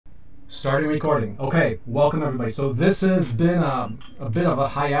Starting recording. Okay, welcome everybody. So this has been a bit of a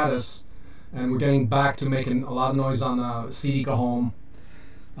hiatus, and we're getting back to making a lot of noise on CD Home.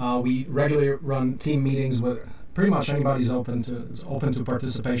 We regularly run team meetings with pretty much anybody's open to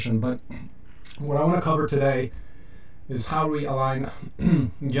participation. But what I want to cover today is how we align,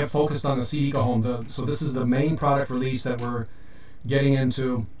 get focused on the CD Home. So this is the main product release that we're getting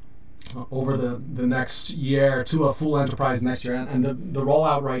into over the next year to a full enterprise next year. And the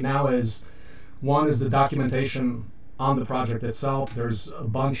rollout right now is, one is the documentation on the project itself. There's a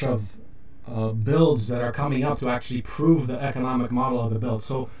bunch of builds that are coming up to actually prove the economic model of the build.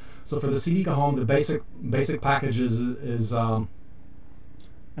 So for the CD Home, the basic package is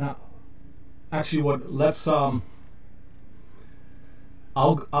actually what let's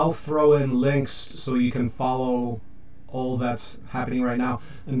I'll throw in links so you can follow all that's happening right now.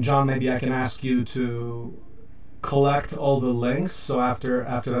 And John, maybe I can ask you to collect all the links, so after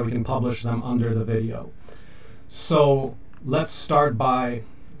that we can publish them under the video. So let's start by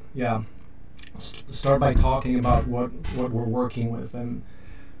talking about what we're working with. And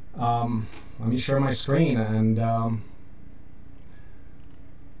let me share my screen and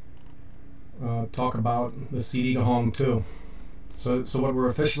talk about the CD Home 2. So what we're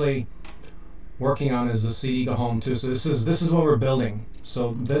officially working on is the CD Home 2. So this is what we're building.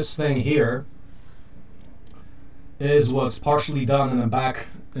 So this thing here is what's partially done in the back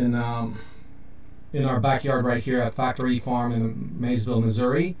in our backyard right here at Factory Farm in Maysville,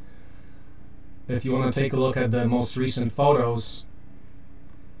 Missouri. If you want to take a look at the most recent photos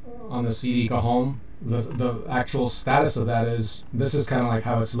on the CD Home, the actual status of that is, this is kind of like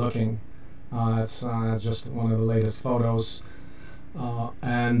how it's looking. It's just one of the latest photos,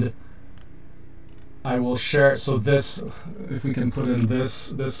 and I will share. So this, if we can put in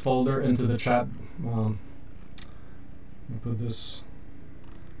this folder into the chat. Put this.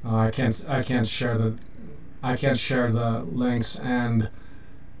 I can't share the links and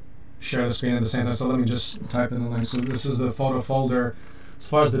share the screen at the same time. So let me just type in the link. So this is the photo folder. As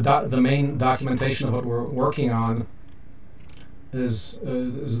far as the main documentation of what we're working on is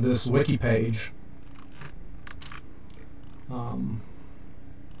this Wiki page.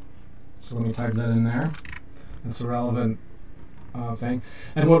 So let me type that in there. It's a relevant thing.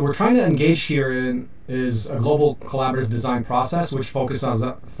 And what we're trying to engage here in is a global collaborative design process, which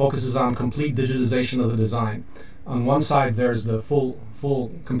focuses on complete digitization of the design. On one side, there's the full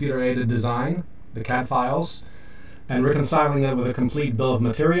computer-aided design, the CAD files, and reconciling that with a complete bill of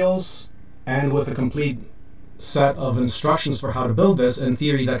materials and with a complete set of instructions for how to build this in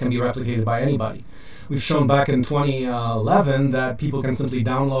theory that can be replicated by anybody. We've shown back in 2011 that people can simply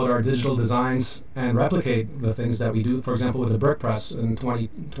download our digital designs and replicate the things that we do. For example, with the brick press in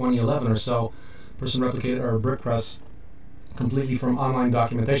 2011 or so, a person replicated our brick press completely from online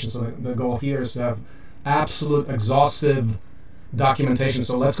documentation. So the goal here is to have absolute exhaustive documentation.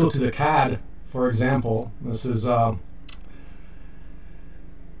 So let's go to the CAD, for example. This is, I'm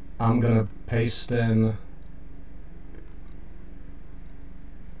going to paste in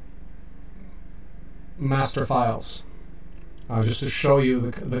Master Files, just to show you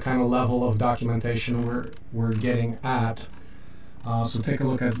the kind of level of documentation we're getting at. So take a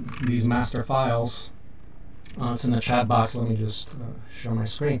look at these master files. It's in the chat box. Let me just share my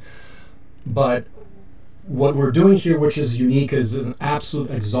screen. But what we're doing here, which is unique, is an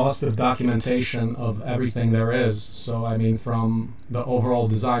absolute exhaustive documentation of everything there is. So I mean, from the overall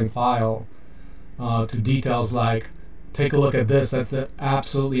design file to details like, take a look at this. That's the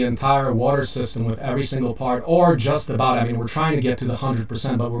absolutely entire water system with every single part, or just about. I mean, we're trying to get to the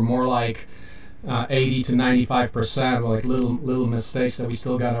 100%, but we're more like 80 to 95%, like little mistakes that we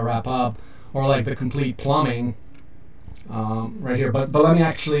still got to wrap up, or like the complete plumbing right here. But let me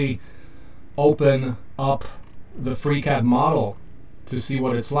actually open up the FreeCAD model to see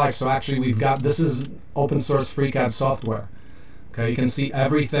what it's like. So actually, we've got, this is open source FreeCAD software. Okay, you can see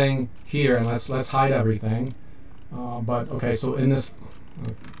everything here, and let's hide everything. But okay, so in this,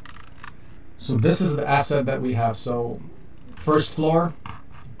 so this is the asset that we have. So first floor,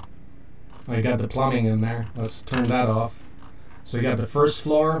 I got the plumbing in there. Let's turn that off. So you got the first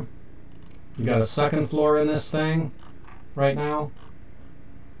floor, you got a second floor in this thing right now.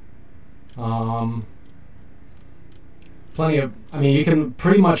 Plenty of, I mean, you can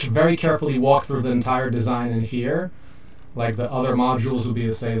pretty much very carefully walk through the entire design in here. Like the other modules would be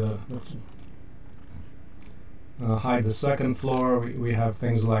to say hide the second floor. We have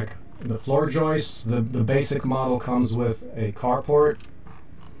things like the floor joists. The basic model comes with a carport.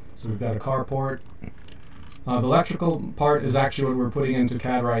 So we've got a carport. The electrical part is actually what we're putting into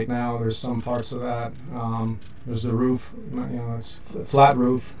CAD right now. There's some parts of that. There's the roof. You know, it's a flat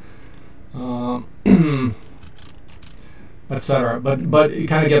roof. etc. But you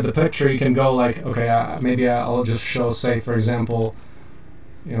kind of get the picture. You can go like, okay, maybe I'll just show, say, for example,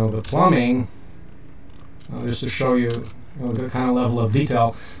 the plumbing, just to show you, the kind of level of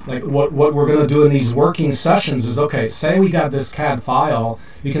detail. Like what we're going to do in these working sessions is, okay, say we got this CAD file,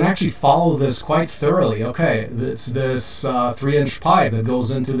 you can actually follow this quite thoroughly. Okay, it's this 3-inch pipe that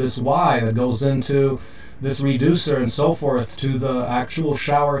goes into this Y, that goes into this reducer and so forth, to the actual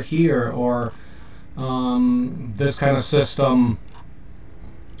shower here, or this kind of system,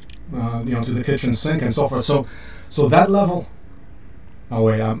 to the kitchen sink and so forth. So that level. Oh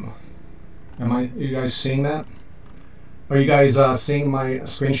wait, are you guys seeing that? Are you guys seeing my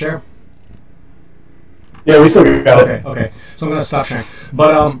screen share? Yeah, we still got it. Okay. So I'm going to stop sharing.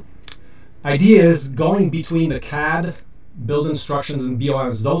 But idea is going between the CAD, build instructions, and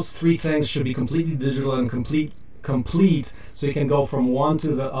BOMs. Those three things should be completely digital and complete, so you can go from one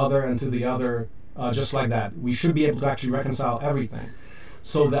to the other and to the other, just like that. We should be able to actually reconcile everything.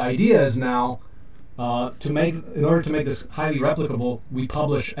 So the idea is now, in order to make this highly replicable, we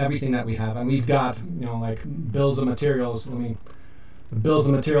publish everything that we have, and we've got, like bills of materials. The bills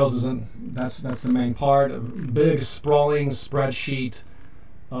of materials that's the main part. A big sprawling spreadsheet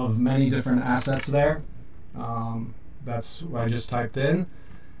of many different assets there. That's what I just typed in.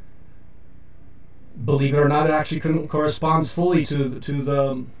 Believe it or not, it actually corresponds fully to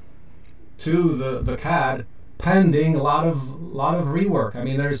the CAD, pending a lot of rework. I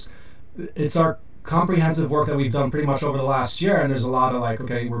mean, it's our comprehensive work that we've done pretty much over the last year, and there's a lot of like,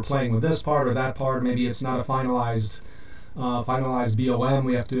 okay, we're playing with this part or that part. Maybe it's not a finalized BOM.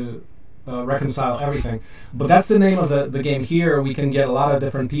 We have to reconcile everything. But that's the name of the game here. We can get a lot of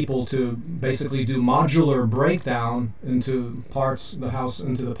different people to basically do modular breakdown into parts, the house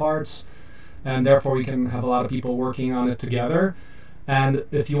into the parts, and therefore we can have a lot of people working on it together. And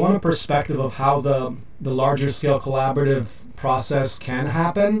if you want a perspective of how the larger scale collaborative process can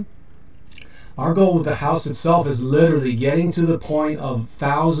happen, our goal with the house itself is literally getting to the point of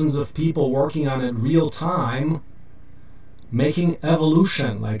thousands of people working on it real time, making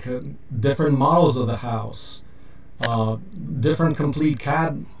evolution, like different models of the house, different complete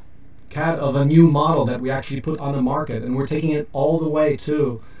CAD of a new model that we actually put on the market, and we're taking it all the way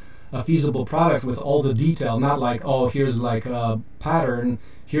to a feasible product with all the detail, not like, oh, here's like a pattern,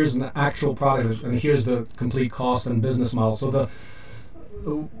 here's an actual product, and here's the complete cost and business model. So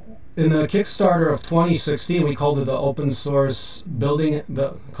in the Kickstarter of 2016, we called it the open source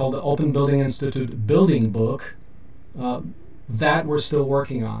called the Open Building Institute Building Book. That we're still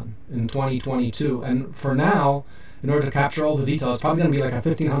working on in 2022. And for now, in order to capture all the details, it's probably going to be like a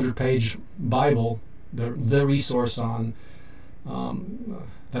 1,500-page Bible, the resource on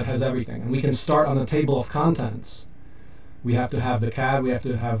that has everything. And we can start on the table of contents. We have to have the CAD, we have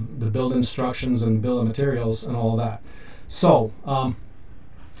to have the build instructions and bill of materials and all of that. So,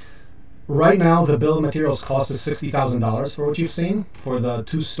 right now, the bill of materials cost is $60,000 for what you've seen, for the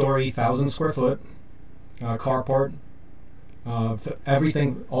 2-story, 1,000 square foot carport.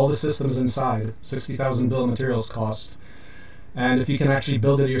 Everything, all the systems inside, $60,000 bill of materials cost. And if you can actually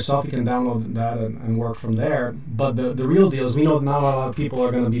build it yourself, you can download that and work from there. But the real deal is, we know that not a lot of people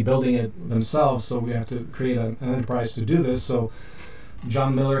are going to be building it themselves, so we have to create an enterprise to do this. So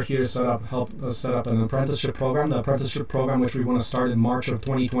John Miller here helped us set up an apprenticeship program. The apprenticeship program, which we want to start in March of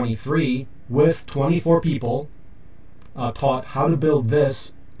 2023, with 24 people, taught how to build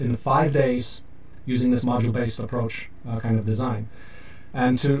this in 5 days using this module-based approach kind of design.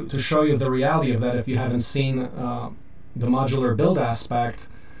 And to show you the reality of that, if you haven't seen the modular build aspect,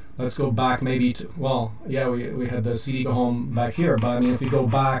 let's go back maybe to, well, yeah, we had the CD Go Home back here, but I mean, if you go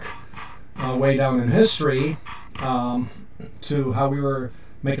back way down in history to how we were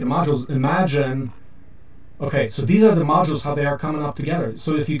making the modules, imagine, okay, so these are the modules, how they are coming up together.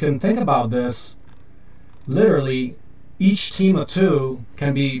 So if you can think about this, literally, each team of 2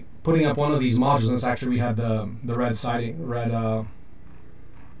 can be putting up one of these modules. And it's actually, we had the red siding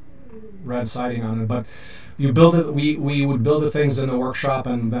on it, but you build it. We would build the things in the workshop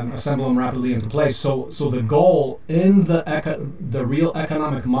and then assemble them rapidly into place. So the goal in the real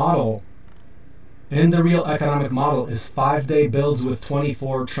economic model, is 5-day builds with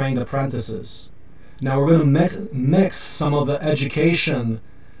 24 trained apprentices. Now we're going to mix some of the education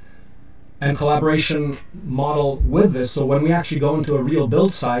and collaboration model with this. So when we actually go into a real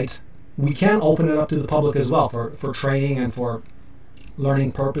build site, we can open it up to the public as well for training and for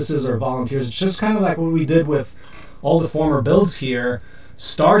learning purposes or volunteers. It's just kind of like what we did with all the former builds here,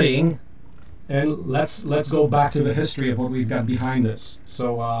 starting, and let's go back to the history of what we've got behind this.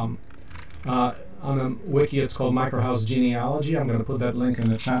 So on a wiki, it's called Microhouse Genealogy. I'm going to put that link in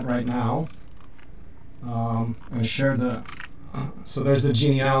the chat right now. And share the, so there's the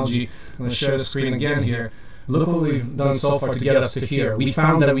genealogy. I'm going to share the screen again here. Look what we've done so far to get us to here. We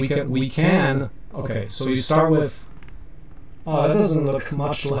found that we can, okay, so you start with, oh, that doesn't look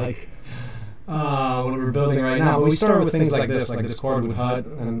much like what we're building right now, but we started with things like this cordwood hut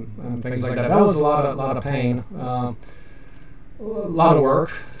and things like that. That was a lot of pain, a lot of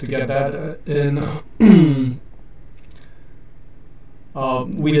work to get that in.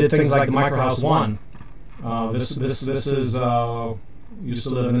 We did things like the Microhouse 1. This is used to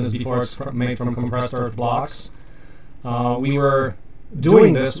live in this before it's made from compressed earth blocks. We were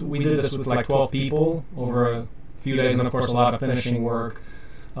doing this. We did this with like 12 people over a few days, and of course a lot of finishing work.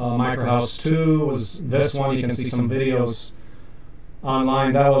 Microhouse 2 was this one. You can see some videos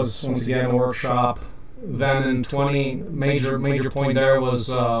online. That was once again a workshop. Then in 20 major point there was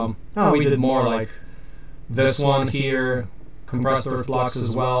we did more like this one here, compressed earth blocks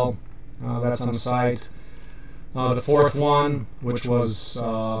as well. That's on site. The fourth one, which was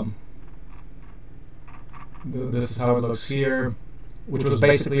this is how it looks here, which was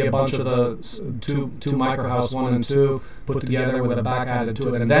basically a bunch of the two Microhouse 1 and 2 put together with a back added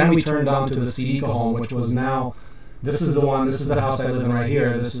to it. And then we turned on to the CAD home, which was now, this is the one, this is the house I live in right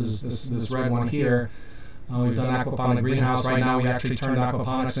here. This is this red one here. We've done aquaponic greenhouse. Right now we actually turned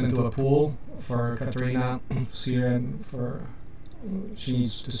aquaponics into a pool for Katerina here, and for she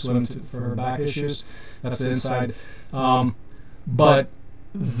needs to swim for her back issues. That's the inside. But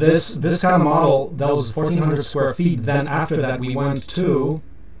this kind of model, that was 1,400 square feet. Then after that, we went to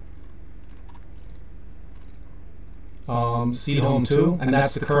Seed Home 2, and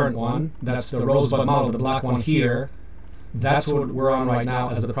that's the current one. That's the Rosebud model, the black one here. That's what we're on right now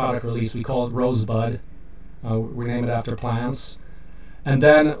as the product release. We call it Rosebud. We name it after plants. And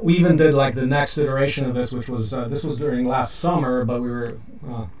then we even did like the next iteration of this, which was this was during last summer, but we were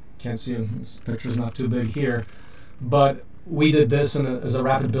can't see it. This picture's not too big here, but we did this as a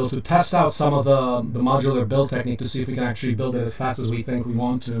rapid build to test out some of the modular build technique to see if we can actually build it as fast as we think we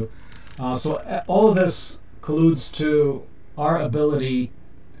want to. So all of this colludes to our ability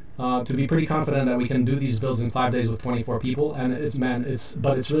to be pretty confident that we can do these builds in 5 days with 24 people, and it's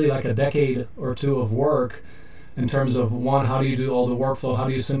really like a decade or two of work. In terms of, one, how do you do all the workflow, how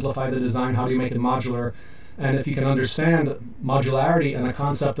do you simplify the design, how do you make it modular, and if you can understand modularity and the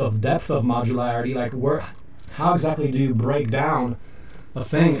concept of depth of modularity, like how exactly do you break down a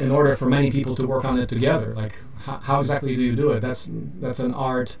thing in order for many people to work on it together? Like how exactly do you do it? That's an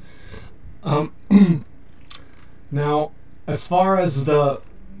art. Now, as far as the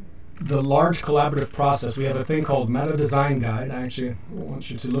large collaborative process, we have a thing called Meta Design Guide. I actually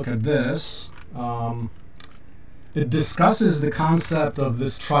want you to look at this. It discusses the concept of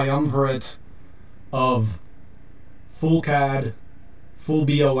this triumvirate of full CAD, full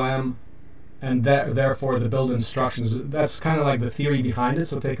BOM, and therefore the build instructions. That's kind of like the theory behind it,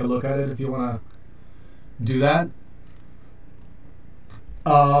 so take a look at it if you want to do that.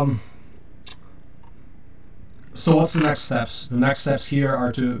 So what's the next steps? The next steps here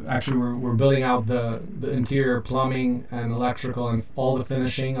are to actually we're building out the interior plumbing and electrical and all the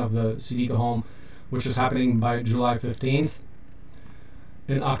finishing of the CAD home, which is happening by July 15th.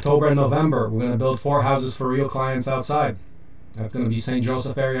 In October and November, we're going to build 4 houses for real clients outside. That's going to be St.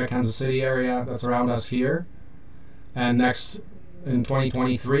 Joseph area, Kansas City area, that's around us here. And next, in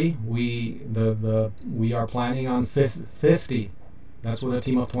 2023, we are planning on 50. That's what a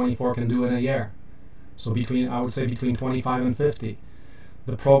team of 24 can do in a year. So I would say between 25 and 50.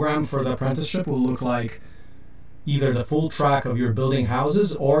 The program for the apprenticeship will look like either the full track of your building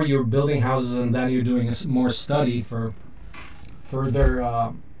houses, or you're building houses and then you're doing more study for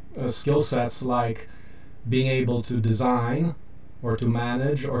further skill sets, like being able to design or to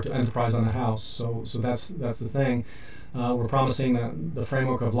manage or to enterprise on a house. So that's the thing. We're promising the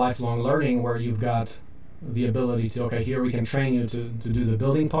framework of lifelong learning, where you've got the ability to, okay, here we can train you to do the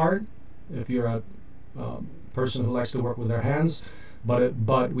building part if you're a person who likes to work with their hands.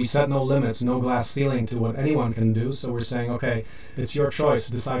 But we set no limits, no glass ceiling to what anyone can do. So we're saying, okay, it's your choice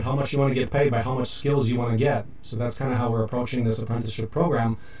to decide how much you want to get paid by how much skills you want to get. So that's kind of how we're approaching this apprenticeship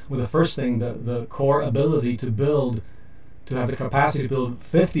program, with the first thing, the core ability to build, to have the capacity to build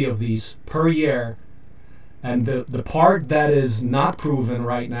 50 of these per year. And the part that is not proven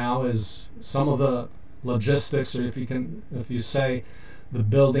right now is some of the logistics, or if you say the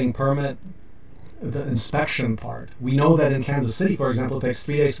building permit, the inspection part. We know that in Kansas City, for example, it takes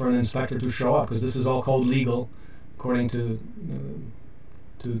 3 days for an inspector to show up, because this is all code legal, according to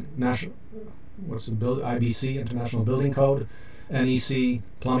national, IBC, International Building Code, NEC,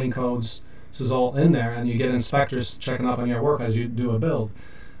 plumbing codes, This is all in there, and you get inspectors checking up on your work as you do a build.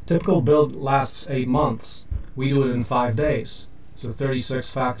 Typical build lasts 8 months. We do it in 5 days. It's a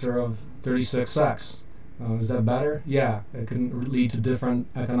 36 factor of 36x. Is that better? Yeah, it can lead to different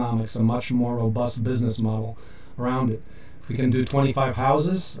economics, a much more robust business model around it. If we can do 25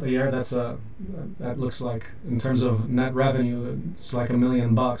 houses a year, that looks like, in terms of net revenue, it's like $1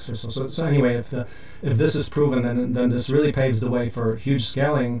 million or so. So anyway, if this is proven, then this really paves the way for huge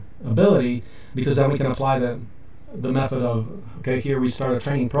scaling ability, because then we can apply the method of, okay, here we start a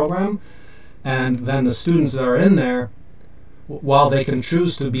training program, and then the students that are in there, while they can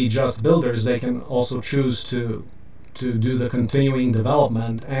choose to be just builders, they can also choose to do the continuing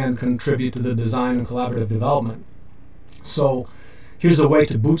development and contribute to the design and collaborative development. So here's a way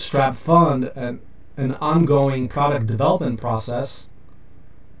to bootstrap fund an ongoing product development process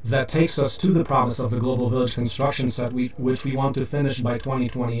that takes us to the promise of the Global Village construction set, which we want to finish by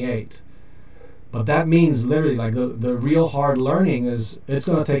 2028. But that means literally, like, the real hard learning is, it's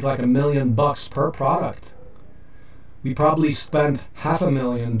going to take like $1 million per product. We probably spent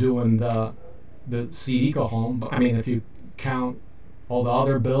 $500,000 doing the Seed Eco Home. But I mean, if you count all the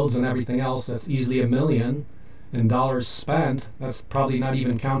other builds and everything else, that's easily $1 million in dollars spent. That's probably not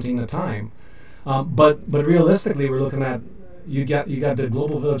even counting the time. But realistically, we're looking at, you got the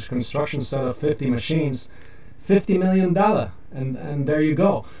Global Village construction set of 50 machines, $50 million, and there you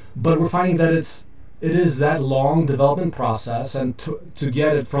go. But we're finding that it is that long development process, and to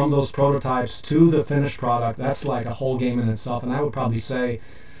get it from those prototypes to the finished product, that's like a whole game in itself. And I would probably say,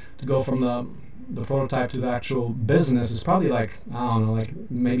 to go from the prototype to the actual business is probably like, I don't know, like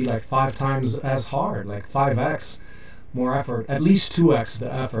maybe like 5 times as hard, like 5x more effort, at least 2x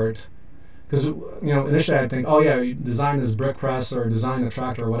the effort. Because, initially I'd think, oh yeah, you design this brick press or design a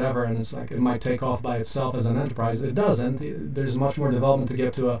tractor or whatever, and it's like it might take off by itself as an enterprise. It doesn't. There's much more development to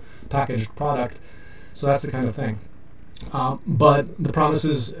get to a packaged product. So that's the kind of thing. But the promise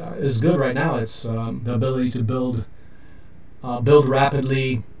is good right now. It's the ability to build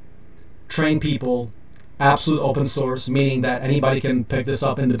rapidly, train people, absolute open source, meaning that anybody can pick this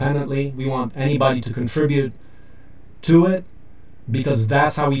up independently. We want anybody to contribute to it, because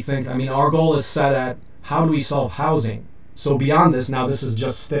that's how we think. I mean, our goal is set at, how do we solve housing? So beyond this, now this is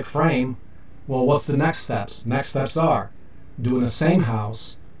just stick frame. Well, what's the next steps? Next steps are doing the same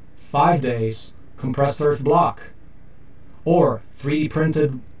house, 5 days, compressed earth block, or 3D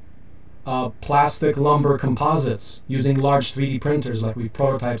printed plastic lumber composites using large 3D printers, like we've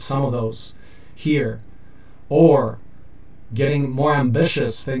prototyped some of those here, or getting more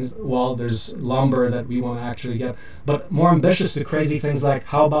ambitious things. Well, there's lumber that we want to actually get, but more ambitious to crazy things like,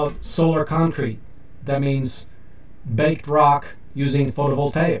 how about solar concrete? That means baked rock using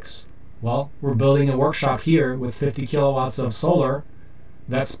photovoltaics. Well, we're building a workshop here with 50 kilowatts of solar.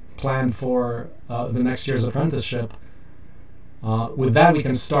 That's planned for the next year's apprenticeship. With that, we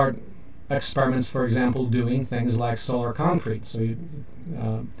can start experiments, for example, doing things like solar concrete.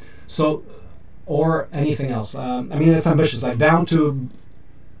 Or anything else. I mean, it's ambitious, like down to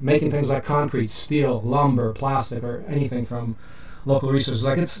making things like concrete, steel, lumber, plastic, or anything from local resources.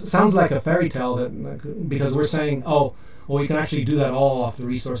 Like, it sounds like a fairy tale, because we're saying, oh, well, you can actually do that all off the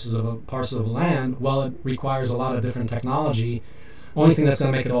resources of a parcel of land. Well, it requires a lot of different technology. Only thing that's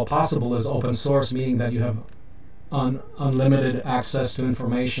going to make it all possible is open source, meaning that you have unlimited access to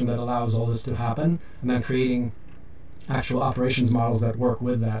information that allows all this to happen, and then creating actual operations models that work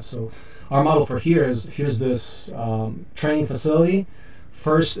with that. So our model for here's this training facility.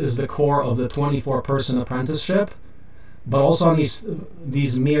 First is the core of the 24-person apprenticeship, but also on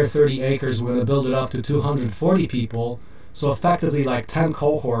these mere 30 acres, we're going to build it up to 240 people, so effectively like 10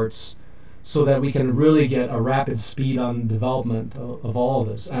 cohorts, so that we can really get a rapid speed on development of all of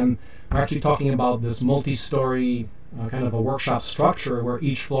this. And we're actually talking about this multi-story kind of a workshop structure, where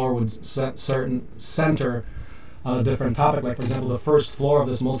each floor would center a different topic. Like, for example, the first floor of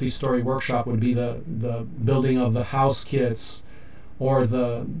this multi-story workshop would be the building of the house kits or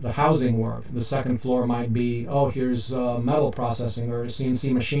the housing work. The second floor might be, oh, here's metal processing or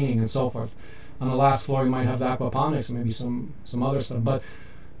CNC machining and so forth. On the last floor, you might have the aquaponics and maybe some other stuff. But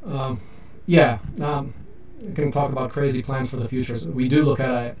we can talk about crazy plans for the future. So we do look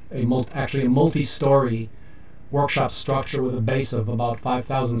at a multi-story workshop structure with a base of about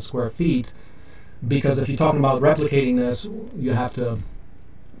 5,000 square feet, because if you're talking about replicating this, you have to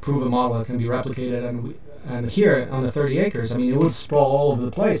prove a model that can be replicated. And here on the 30 acres, I mean, it would sprawl all over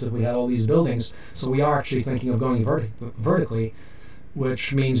the place if we had all these buildings. So we are actually thinking of going vertically,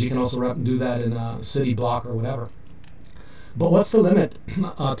 which means you can also do that in a city block or whatever. But what's the limit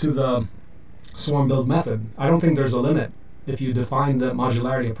to the swarm build method? I don't think there's a limit. if you define the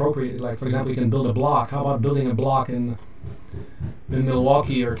modularity appropriately, like for example, you can build a block. How about building a block in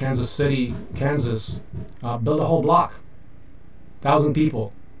Milwaukee or Kansas City, Kansas? Build a whole block, 1,000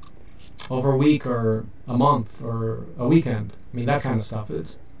 people, over a week or a month or a weekend. I mean, that kind of stuff.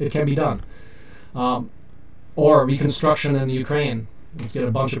 It can be done. Or reconstruction in Ukraine. Let's get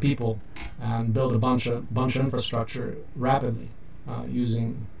a bunch of people and build a bunch of infrastructure rapidly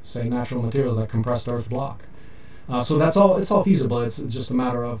using, say, natural materials like compressed earth block. So that's all. It's all feasible. It's just a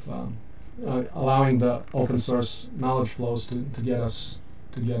matter of allowing the open source knowledge flows to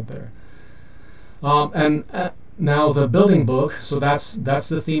get there. Now the building book. So that's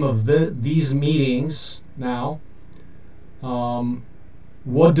the theme of these meetings now.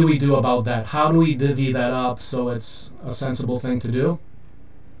 What do we do about that? How do we divvy that up so it's a sensible thing to do?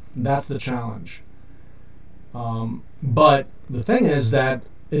 That's the challenge. But the thing is that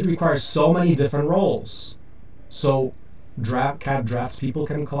it requires so many different roles. So CAD draftspeople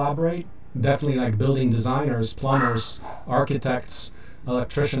can collaborate. Definitely, like building designers, plumbers, architects,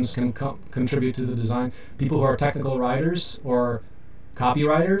 electricians can contribute to the design. People who are technical writers or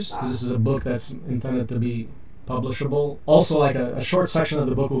copywriters, because this is a book that's intended to be publishable. Also, like a short section of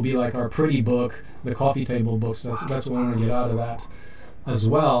the book will be like our pretty book, the coffee table books. That's what we want to get out of that as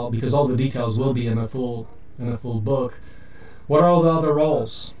well, because all the details will be in a full book. What are all the other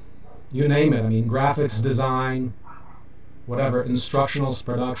roles? You name it. I mean, graphics design, whatever, instructionals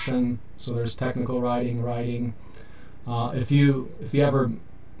production. So there's technical writing. If you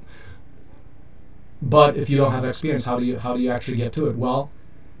don't have experience, how do you actually get to it? Well,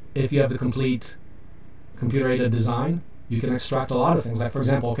 if you have the complete computer-aided design, you can extract a lot of things. Like, for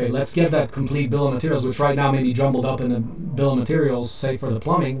example, okay, let's get that complete bill of materials, which right now may be jumbled up in the bill of materials, say for the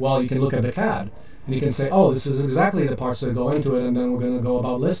plumbing. Well, you can look at the CAD, and you can say, oh, this is exactly the parts that go into it, and then we're going to go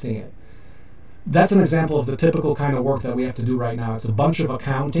about listing it. That's an example of the typical kind of work that we have to do right now. It's a bunch of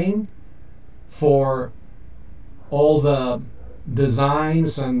accounting for all the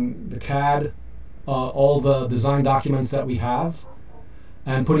designs and the CAD, all the design documents that we have,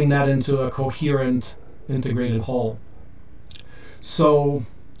 and putting that into a coherent, integrated whole. So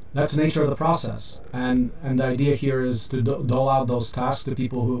that's the nature of the process, and the idea here is to dole out those tasks to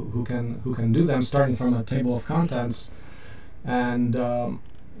people who can do them, starting from a table of contents. And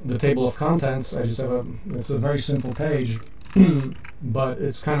the table of contents, I just have it's a very simple page, but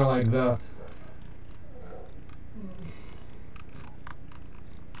it's kind of like the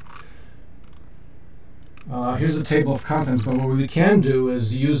here's the table of contents, but what we can do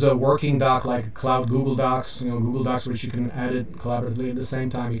is use a working doc like Cloud Google Docs, Google Docs, which you can edit collaboratively at the same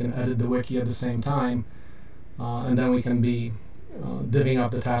time. You can edit the wiki at the same time, and then we can be divvying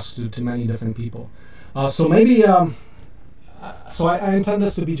up the tasks to many different people. So maybe, so I intend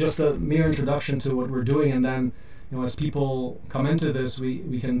this to be just a mere introduction to what we're doing, and then as people come into this,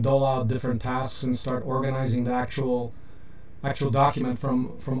 we can dole out different tasks and start organizing the actual document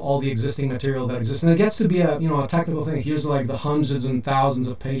from all the existing material that exists. And it gets to be a technical thing. Here's like the hundreds and thousands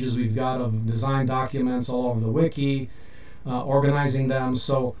of pages we've got of design documents all over the wiki, organizing them.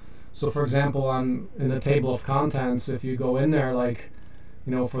 So for example, in the table of contents, if you go in there, like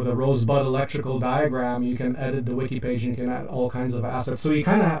for the Rosebud electrical diagram, you can edit the wiki page and you can add all kinds of assets. So you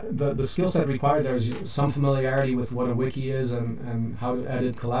kind of the skill set required there is some familiarity with what a wiki is and how to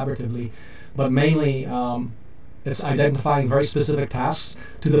edit collaboratively, but mainly it's identifying very specific tasks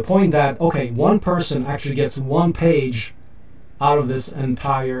to the point that, okay, one person actually gets one page out of this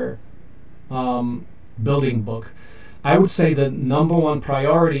entire building book. I would say the number one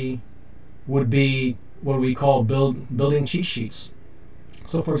priority would be what we call building cheat sheets.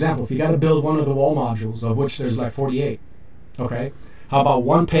 So for example, if you got to build one of the wall modules, of which there's like 48, okay, how about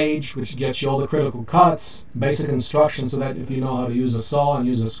one page which gets you all the critical cuts, basic instructions, so that if you know how to use a saw and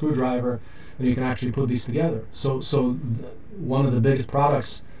use a screwdriver, then you can actually put these together. So one of the biggest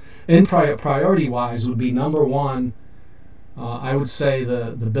products in priority-wise would be number one, I would say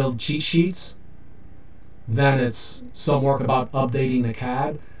the build cheat sheets. Then it's some work about updating the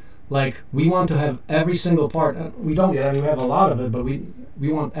CAD. Like, we want to have every single part, we don't yet, I mean, we have a lot of it, but we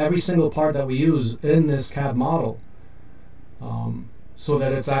want every single part that we use in this CAD model, so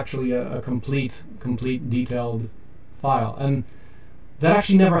that it's actually a complete detailed file. And that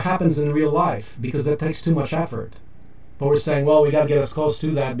actually never happens in real life because that takes too much effort. But we're saying, well, we got to get as close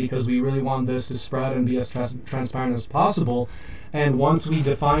to that because we really want this to spread and be as transparent as possible. And once we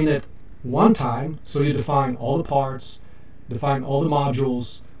define it one time, so you define all the parts, define all the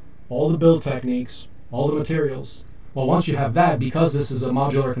modules, all the build techniques, all the materials. Well, once you have that, because this is a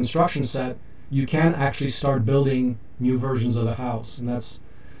modular construction set, you can actually start building new versions of the house. And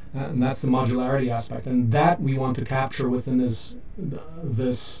and that's the modularity aspect, and that we want to capture within this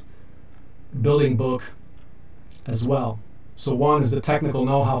building book as well. So one is the technical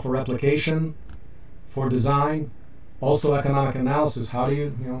know-how for replication, for design, also economic analysis. How do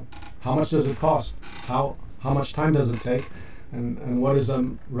you how much does it cost? How much time does it take? And what is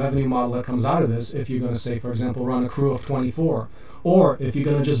a revenue model that comes out of this if you're going to say, for example, run a crew of 24, or if you're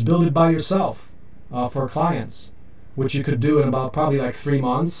going to just build it by yourself for clients, which you could do in about probably like 3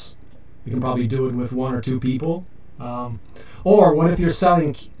 months. You can probably do it with 1 or 2 people. Or what if you're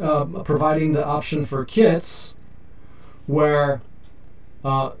selling, providing the option for kits, where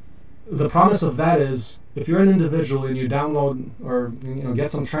the promise of that is, if you're an individual and you download or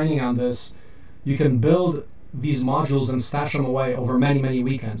get some training on this, you can build these modules and stash them away over many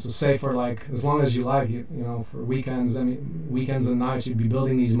weekends. So say for like, as long as you like, for weekends, weekends and nights, you'd be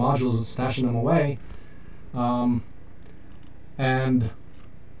building these modules and stashing them away, and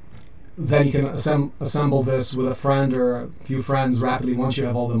then you can assemble this with a friend or a few friends rapidly once you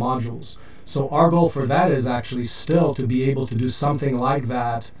have all the modules. So our goal for that is actually still to be able to do something like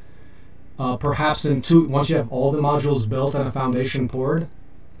that, perhaps once you have all the modules built and a foundation poured,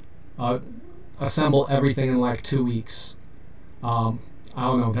 assemble everything in like 2 weeks. I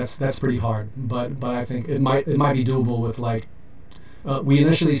don't know, that's pretty hard, but I think it might be doable with like, we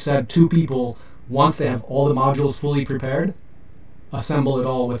initially said 2 people, once they have all the modules fully prepared, assemble it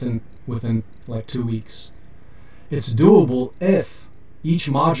all within like 2 weeks. It's doable if each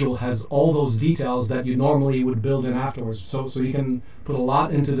module has all those details that you normally would build in afterwards. So you can put a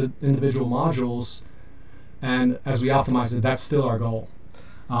lot into the individual modules, and as we optimize it, that's still our goal.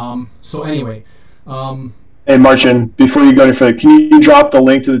 So anyway. Hey Marcin, before you go any further, can you drop the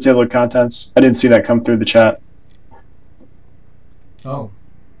link to the table of contents? I didn't see that come through the chat. Oh,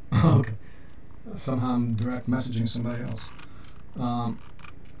 okay. Somehow I'm direct messaging somebody else.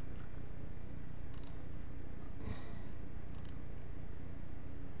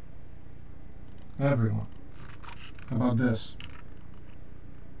 Everyone. How about this?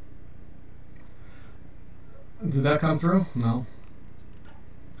 Did that come through? No.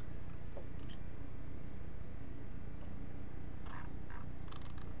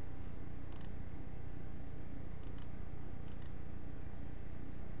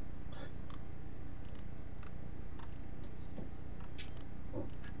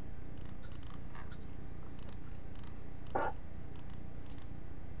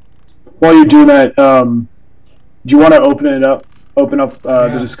 While you're doing that, do you want to open up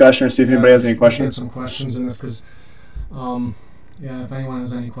the discussion, or see if anybody has any questions? Get some questions in this, because if anyone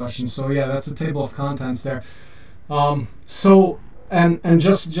has any questions. So yeah, that's the table of contents there. So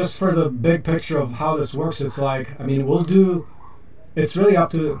just for the big picture of how this works, it's like, it's really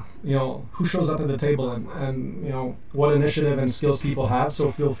up to who shows up at the table and what initiative and skills people have. So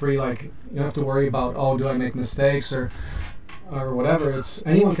feel free, like, you don't have to worry about, oh, do I make mistakes or whatever. It's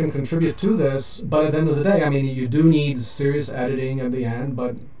anyone can contribute to this, but at the end of the day, you do need serious editing at the end,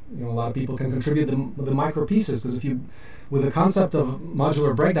 but a lot of people can contribute the micro pieces, because with the concept of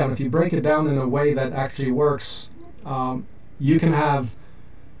modular breakdown, if you break it down in a way that actually works, you can have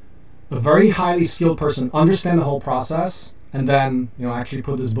a very highly skilled person understand the whole process and then actually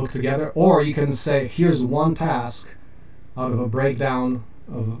put this book together, or you can say, here's one task out of a breakdown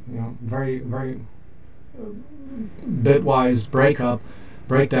of very bitwise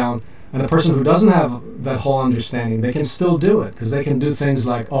breakdown, and a person who doesn't have that whole understanding, they can still do it, because they can do things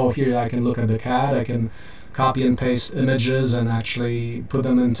like, oh, here I can look at the CAD, I can copy and paste images and actually put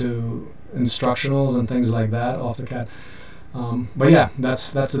them into instructionals and things like that off the CAD. But yeah,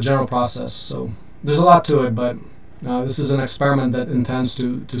 that's the general process. So there's a lot to it, but this is an experiment that intends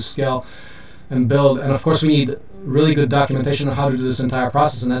to scale and build, and of course we need really good documentation on how to do this entire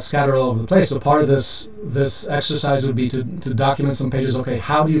process, and that's scattered all over the place. So part of this exercise would be to document some pages. Okay,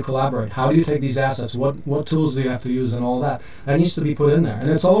 how do you collaborate? How do you take these assets? What tools do you have to use, and all that? That needs to be put in there, and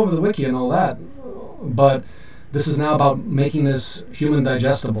it's all over the wiki and all that. But this is now about making this human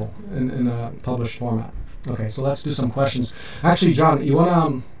digestible in a published format. Okay, so let's do some questions. Actually, John, you want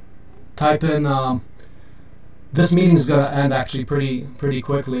to type in. This meeting is going to end actually pretty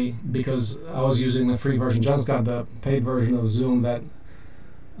quickly, because I was using the free version. John's got the paid version of Zoom that.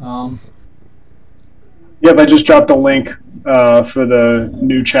 Yep, I just dropped the link for the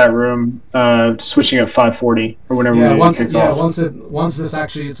new chat room, switching at 5:40 or whenever it kicks off. Once this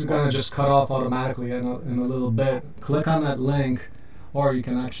actually, it's going to just cut off automatically in a little bit. Click on that link, or you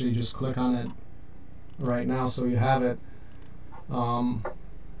can actually just click on it right now so you have it.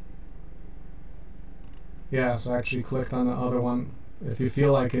 Yeah, so I actually clicked on the other one. If you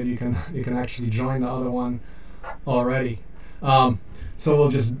feel like it, you can actually join the other one already. So we'll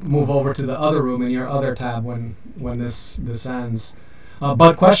just move over to the other room in your other tab when this ends.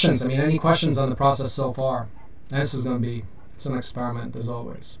 But questions, I mean, any questions on the process so far? And this is going to be, it's an experiment as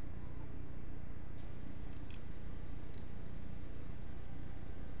always.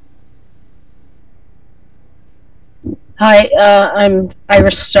 Hi, I'm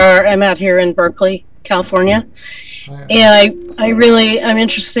Iris Starr. I'm out here in Berkeley, California. Hi. And I'm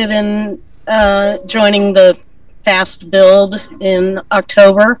interested in joining the fast build in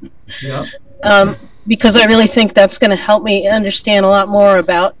October. Yep. Because I really think that's going to help me understand a lot more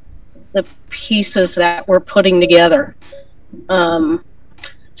about the pieces that we're putting together. So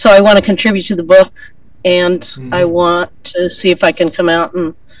I want to contribute to the book, and I want to see if I can come out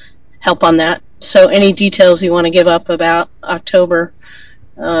and help on that. So any details you want to give up about October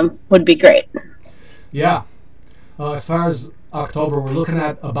would be great. Yeah. As far as October, we're looking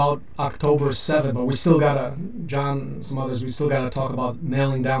at about October 7th, but we still gotta, John and some others, we still gotta talk about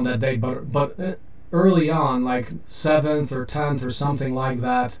nailing down that date. But early on, like 7th or 10th or something like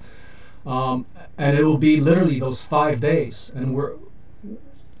that, and it will be literally those 5 days. And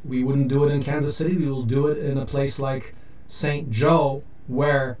we wouldn't do it in Kansas City. We will do it in a place like St. Joe,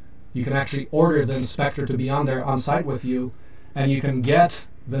 where you can actually order the inspector to be on site with you, and you can get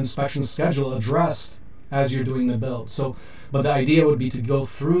the inspection schedule addressed as you're doing the build. So, but the idea would be to go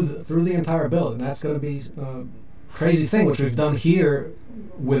through the entire build, and that's going to be a crazy thing, which we've done here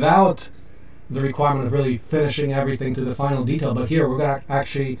without the requirement of really finishing everything to the final detail. But here we're going to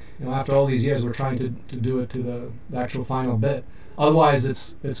actually, after all these years, we're trying to do it to the actual final bit. Otherwise,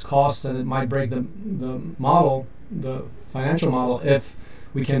 it's costs, and it might break the model, the financial model, if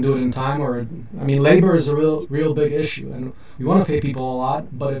we can do it in time. Or, I mean, labor is a real big issue, and we want to pay people a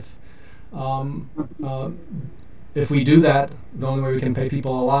lot, but if we do that, the only way we can pay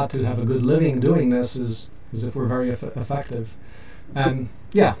people a lot to have a good living doing this is if we're very effective. And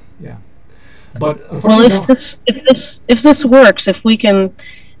yeah. But well, if this works, if we can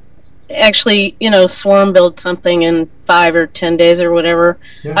actually swarm build something in 5 or 10 days or whatever,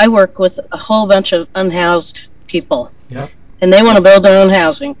 yeah. I work with a whole bunch of unhoused people. Yep. And they want to build their own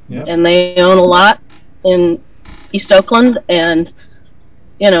housing. Yep. And they own a lot in East Oakland, and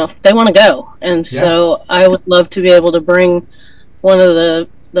they want to go. And so I would love to be able to bring one of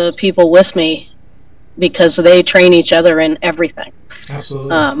the people with me, because they train each other in everything.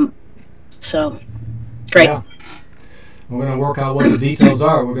 Absolutely. So great. Yeah. We're going to work out what the details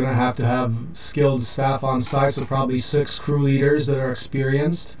are. We're going to have skilled staff on site, so probably 6 crew leaders that are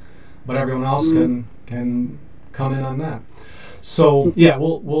experienced, but everyone else can come in on that. So yeah,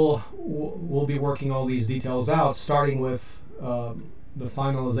 we'll be working all these details out, starting with the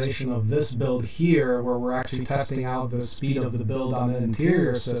finalization of this build here, where we're actually testing out the speed of the build on the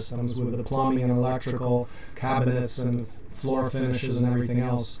interior systems with the plumbing and electrical cabinets and floor finishes and everything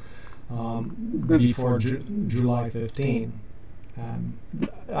else before July 15.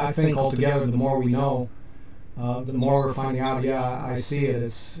 I think altogether, the more we know, the more we're finding out. Yeah, I see it.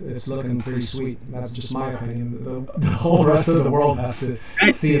 It's looking pretty sweet. That's just my opinion. The whole rest of the world has to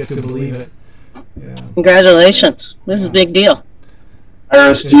see it to believe it. Yeah. Congratulations! This is a big deal.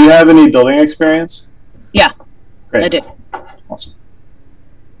 Iris, do you have any building experience? Yeah, great. I do. Awesome.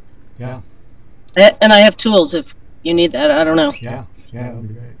 Yeah. And I have tools if you need that. I don't know. Yeah, that'd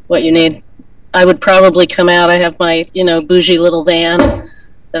be great. What you need. I would probably come out. I have my bougie little van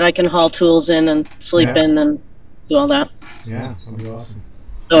that I can haul tools in and sleep in and do all that. Yeah, that'd be awesome.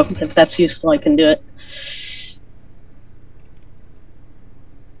 So if that's useful, I can do it.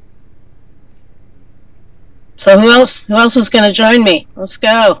 So who else is going to join me? Let's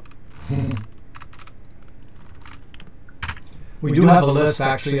go. We do have a list,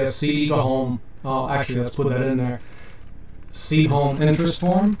 actually, a CD home. Oh, actually, let's put that in there. C home interest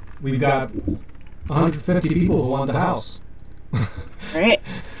form. We've got 150 people who want the house. All right.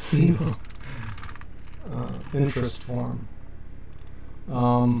 C interest form.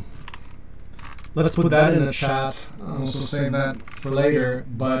 Let's put that in the chat. I'll also save that for later.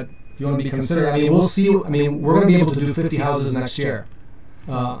 But if you want to be considered, I mean, we'll see. I mean, we're going to be able to do 50 houses next year.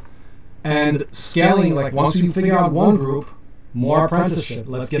 And scaling, like once we figure out one group, more apprenticeship.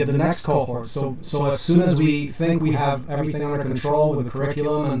 Let's get the next cohort. So as soon as we think we have everything under control with the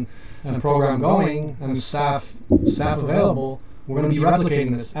curriculum and program going and staff available, we're going to be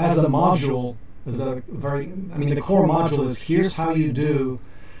replicating this as a module. The core module is here's how you do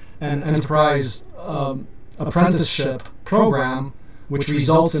an enterprise apprenticeship program, which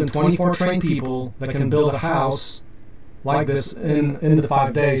results in 24 trained people that can build a house like this in the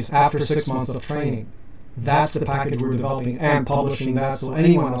 5 days after 6 months of training. That's the package we're developing and publishing that, so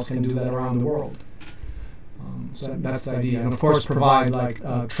anyone else can do that around the world. So that's the idea. And of course, provide like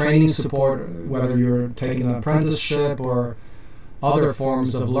training support, whether you're taking an apprenticeship or other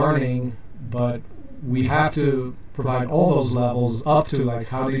forms of learning. But we have to provide all those levels up to like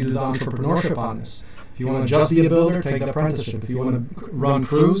how do you do the entrepreneurship on this. If you want to just be a builder, take the apprenticeship. If you want to run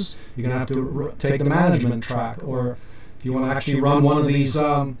crews, you're going to have to take the management track. Or if you want to actually run one of these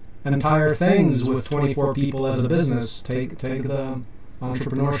entire things with 24 people as a business, take the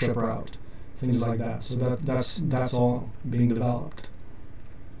entrepreneurship route, things like that. So that's all being developed.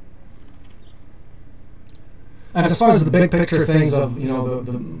 And as far as the big picture things of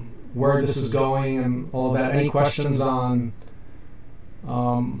the where this is going and all that, any questions on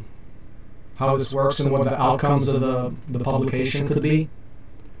how this works and what the outcomes of the publication could be?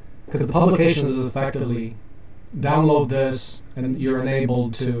 Because the publication is effectively download this and you're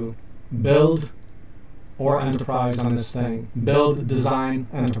enabled to build or enterprise on this thing. Build, design,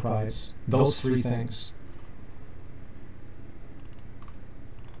 enterprise. Those three things.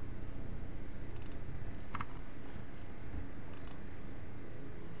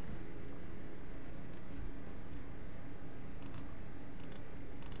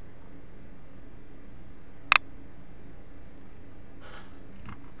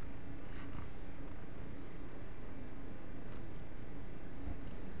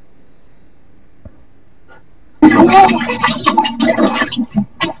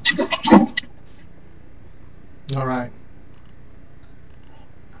 All right.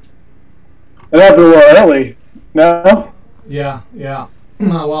 That happened a little early. No? Yeah.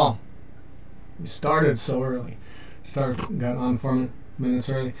 Well, we started so early. Got on 4 minutes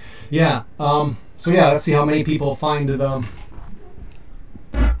early. Yeah. So yeah, let's see how many people find the.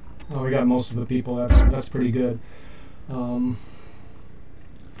 Oh, we got most of the people. That's pretty good.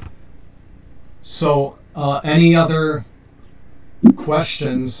 So, any other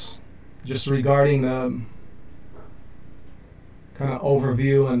questions just regarding the kind of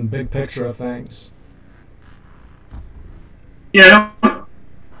overview and big picture of things? Yeah. Good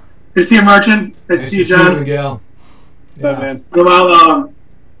to see you, Marcin. Nice to see you, John. Nice to see you, Miguel. Yeah. Man. Well,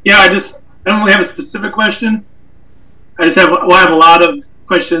 yeah, I don't really have a specific question. I have a lot of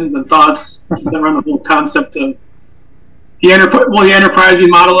questions and thoughts that run the whole concept of the enterprising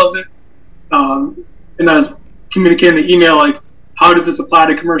model of it. And I was communicating in the email, like, how does this apply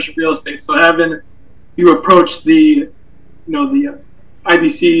to commercial real estate? So having you approach the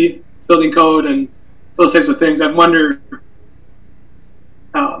IBC building code and those types of things, I wonder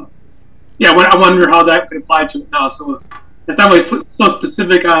how that could apply to it now. So it's not really so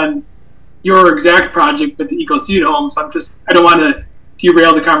specific on your exact project, but the EcoSeed home. So I don't want to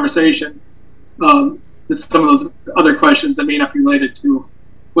derail the conversation with some of those other questions that may not be related to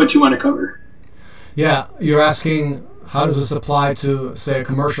what you want to cover. Yeah, you're asking how does this apply to, say, a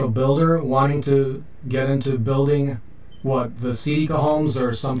commercial builder wanting to get into building what, the CAD homes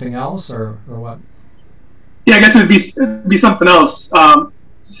or something else, or what? Yeah, I guess it'd be something else.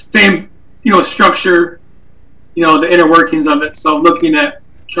 Same, structure, the inner workings of it. So looking at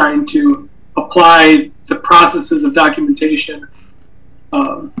trying to apply the processes of documentation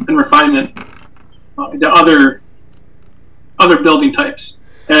and refinement to other building types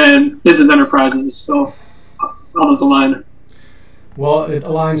and business enterprises. So how does it align? Well, it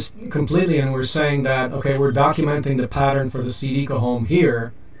aligns completely, and we're saying that, okay, we're documenting the pattern for the CAD home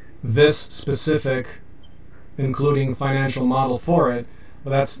here, this specific, including financial model for it, but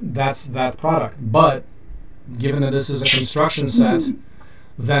that's that product. But given that this is a construction set,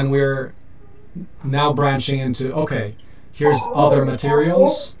 then we're now branching into, okay, here's other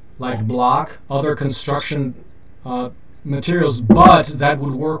materials, like block, other construction materials, but that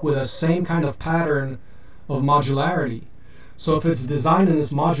would work with the same kind of pattern of modularity. So if it's designed in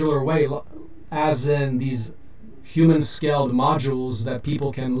this modular way, as in these human-scaled modules that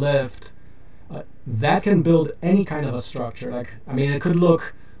people can lift, that can build any kind of a structure. It could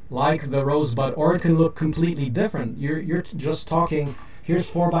look like the Rosebud, or it can look completely different. You're just talking,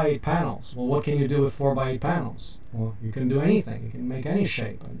 here's 4x8 panels. Well, what can you do with 4x8 panels? Well, you can do anything. You can make any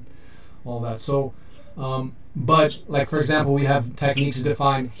shape and all that. So, but like, for example, we have techniques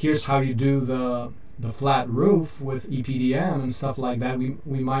defined. Here's how you do the flat roof with EPDM and stuff like that.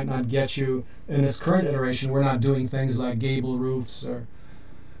 We might not get you in this current iteration. We're not doing things like gable roofs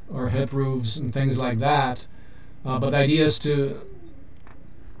or hip roofs and things like that. But the idea is to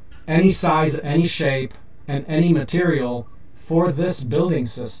any size, any shape, and any material for this building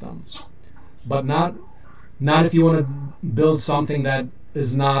system. But not if you want to build something that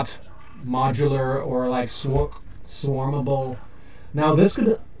is not modular or like swarmable. Now this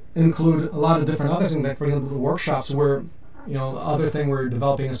could include a lot of different other things, like for example the workshops where, the other thing we're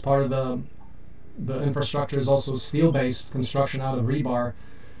developing as part of the the infrastructure is also steel-based construction out of rebar.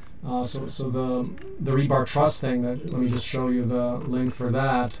 So the rebar truss thing, let me just show you the link for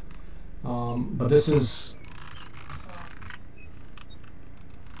that. But this is,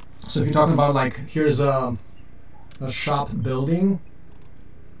 so if you're talking about like, here's a shop building,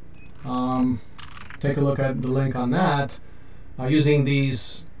 take a look at the link on that, using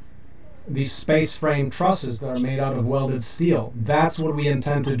these space frame trusses that are made out of welded steel. That's what we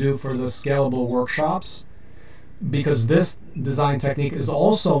intend to do for the scalable workshops, because this design technique is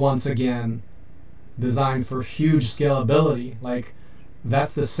also, once again, designed for huge scalability. Like,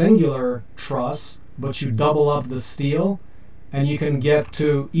 that's the singular truss, but you double up the steel, and you can get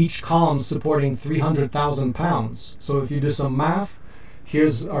to each column supporting 300,000 pounds. So if you do some math,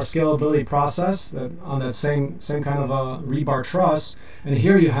 here's our scalability process that on that same kind of a rebar truss, and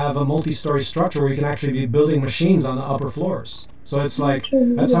here you have a multi-story structure where you can actually be building machines on the upper floors. So it's like,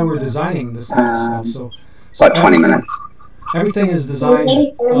 that's how we're designing this kind of stuff. So about 20 minutes. Everything is designed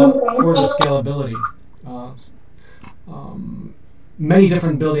for the scalability. Many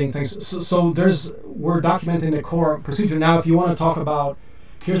different building things. So we're documenting the core procedure. Now, if you want to talk about,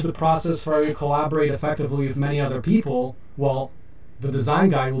 here's the process for how you collaborate effectively with many other people, well, the design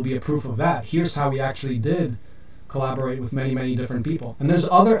guide will be a proof of that. Here's how we actually did collaborate with many, many different people. And there's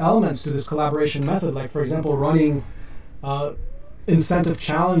other elements to this collaboration method, like, for example, running incentive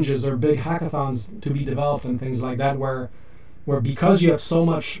challenges or big hackathons to be developed and things like that, where because you have so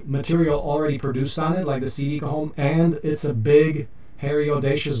much material already produced on it, like the CD home, and it's a big, hairy,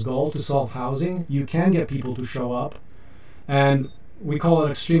 audacious goal to solve housing, you can get people to show up. And we call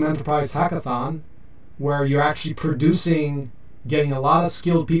it Extreme Enterprise Hackathon, where you're actually getting a lot of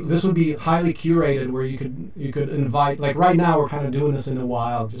skilled people. This would be highly curated, where you could invite, like right now we're kind of doing this in the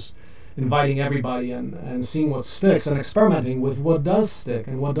wild, just inviting everybody and seeing what sticks and experimenting with what does stick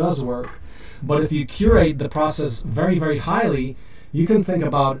and what does work. But if you curate the process very, very highly, you can think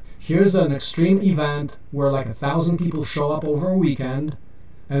about, here's an extreme event where like 1,000 people show up over a weekend,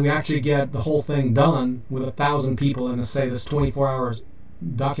 and we actually get the whole thing done with 1,000 people in, say, this 24-hour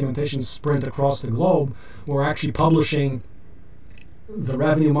documentation sprint across the globe. We're actually publishing the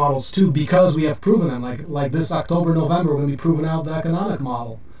revenue models too, because we have proven them. Like this October, November, when we proven out the economic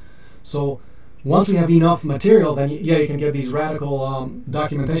model. So once we have enough material, then you can get these radical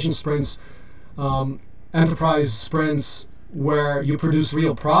documentation sprints, enterprise sprints, where you produce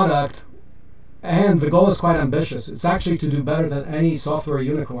real product, and the goal is quite ambitious. It's actually to do better than any software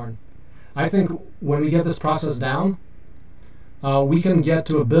unicorn. I think when we get this process down, we can get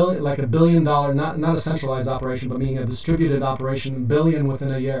to $1 billion, not a centralized operation, but meaning a distributed operation, $1 billion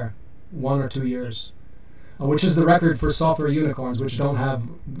within a year, 1 or 2 years, which is the record for software unicorns, which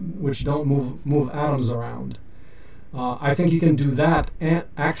don't move atoms around. I think you can do that and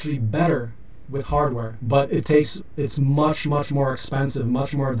actually better with hardware, but it's much, much more expensive,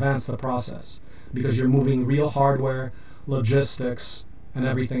 much more advanced, the process, because you're moving real hardware, logistics, and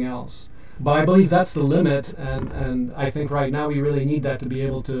everything else. But I believe that's the limit, and I think right now we really need that to be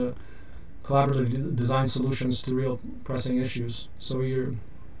able to collaboratively design solutions to real pressing issues. So you're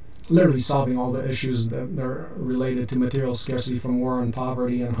literally solving all the issues that are related to material scarcity from war and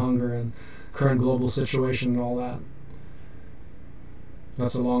poverty and hunger and current global situation and all that.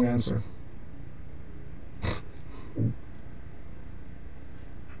 That's a long answer.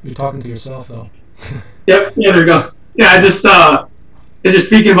 You're talking to yourself, though. Yep. Yeah. There you go. Yeah. I just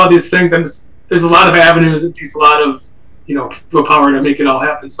speaking about these things, there's a lot of avenues. It takes a lot of willpower to make it all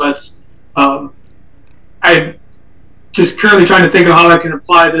happen. So that's I just currently trying to think of how I can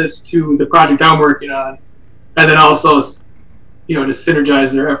apply this to the project I'm working on, and then also to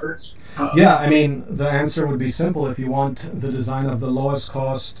synergize their efforts. Yeah. I mean, the answer would be simple. If you want the design of the lowest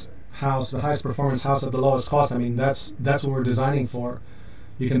cost house, the highest performance house at the lowest cost, I mean, that's what we're designing for.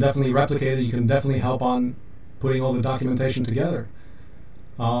 You can definitely replicate it. You can definitely help on putting all the documentation together.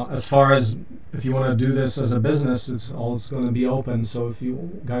 As far as if you want to do this as a business, it's going to be open. So if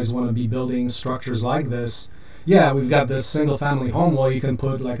you guys want to be building structures like this, yeah, we've got this single family home. Well, you can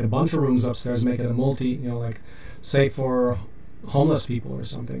put like a bunch of rooms upstairs, make it a multi, like say for homeless people or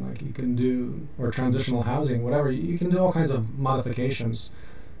something, like you can do, or transitional housing, whatever. You can do all kinds of modifications.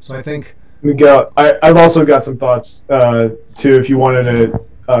 So I think I've also got some thoughts too. If you wanted to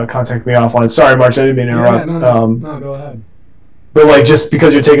contact me offline. Sorry, March, I didn't mean to interrupt. Yeah, no, go ahead. But like, just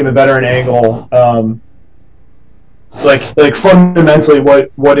because you're taking the veteran angle, like fundamentally,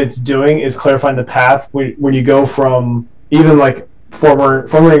 what it's doing is clarifying the path when you go from even like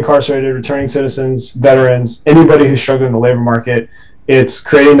formerly incarcerated, returning citizens, veterans, anybody who's struggling in the labor market. It's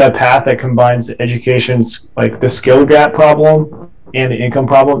creating that path that combines the education's, like the skill gap problem and the income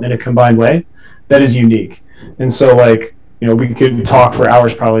problem in a combined way. that is unique. And so like, you know, we could talk for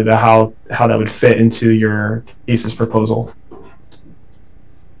hours probably about how that would fit into your thesis proposal.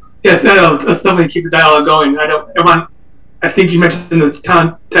 Yes, let's definitely keep the dialogue going. I think you mentioned the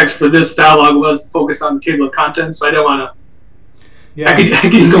context for this dialogue was focused on the table of contents, so I don't want to. Yeah. I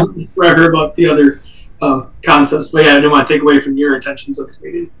can go forever about the other concepts, but yeah, I don't want to take away from your intentions of this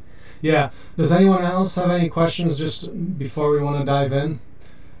meeting. Yeah. Does anyone else have any questions just before we want to dive in?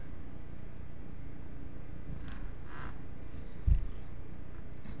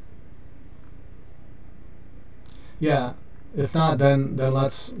 Yeah. If not, then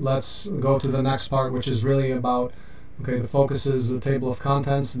let's go to the next part, which is really about, okay, the focus is the table of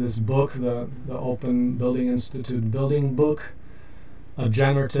contents, this book, the Open Building Institute building book, a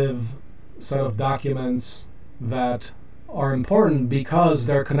generative set of documents that are important because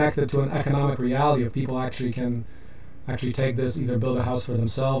they're connected to an economic reality of people can take this, either build a house for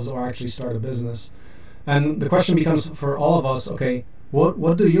themselves or actually start a business. And the question becomes for all of us, okay,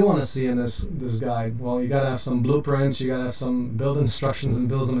 what do you want to see in this guide? Well, you got to have some blueprints, you got to have some build instructions and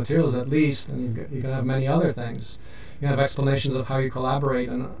bills of materials at least, and you can have many other things. You have explanations of how you collaborate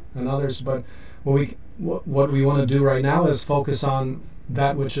and others, but what we want to do right now is focus on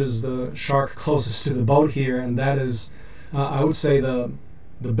that which is the shark closest to the boat here, and that is, I would say, the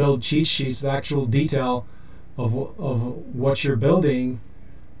build cheat sheets, the actual detail of what you're building,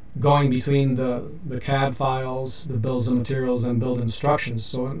 going between the CAD files, the bills of materials, and build instructions.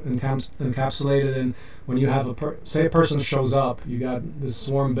 So encapsulated in when you have say a person shows up, you got this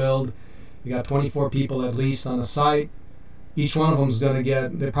swarm build, you got 24 people at least on a site. Each one of them is going to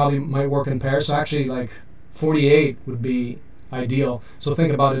they probably might work in pairs. So actually, like 48 would be ideal. So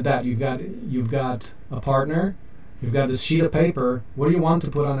think about it that you've got a partner, you've got this sheet of paper. What do you want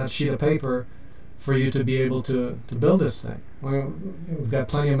to put on that sheet of paper for you to be able to build this thing? Well, we've got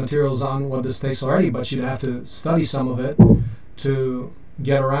plenty of materials on what this takes already, but you'd have to study some of it to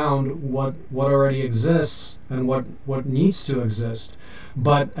get around what already exists and what needs to exist.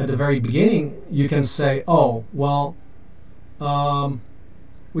 But at the very beginning, you can say, oh, well,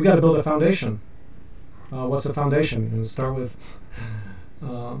 we got to build a foundation. What's a foundation? And start with,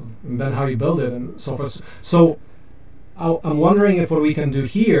 and then how you build it and so forth. So I'm wondering if what we can do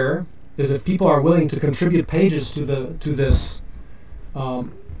here is if people are willing to contribute pages to this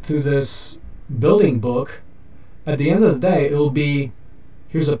building book, at the end of the day, it'll be,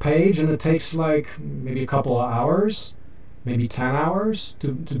 here's a page, and it takes like maybe a couple of hours, maybe 10 hours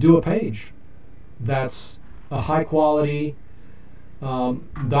to do a page. That's a high quality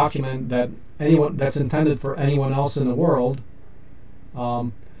document that's intended for anyone else in the world.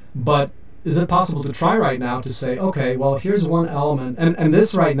 But is it possible to try right now to say, okay, well, here's one element, and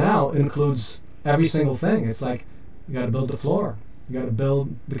this right now includes every single thing. It's like, you got to build the floor, you got to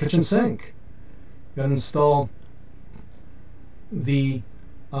build the kitchen sink, you got to install the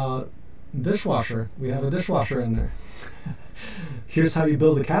dishwasher. We have a dishwasher in there. Here's how you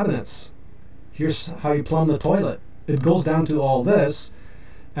build the cabinets. Here's how you plumb the toilet. It goes down to all this,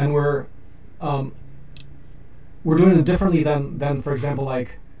 and we're doing it differently than for example,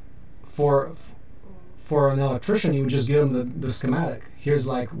 like for an electrician, you would just give them the schematic. Here's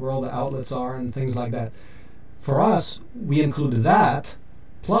like where all the outlets are and things like that. For us, we include that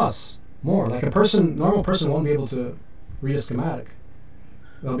plus more. Like normal person won't be able to read a schematic.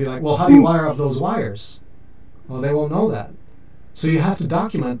 They'll be like, well, how do you wire up those wires? Well, they won't know that. So you have to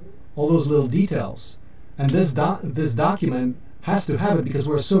document all those little details. And this document has to have it because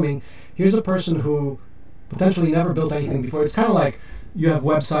we're assuming here's a person who potentially never built anything before. It's kind of like you have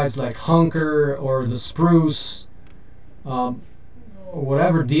websites like Hunker or The Spruce, or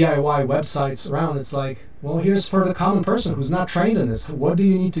whatever DIY websites around. It's like, well, here's for the common person who's not trained in this. What do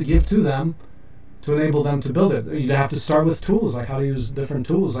you need to give to them to enable them to build it? You have to start with tools, like how to use different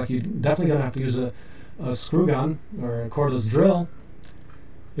tools. Like you're definitely going to have to use a screw gun or a cordless drill.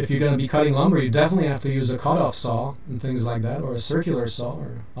 If you're going to be cutting lumber, you definitely have to use a cutoff saw and things like that, or a circular saw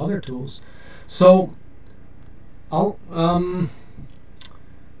or other tools. So, would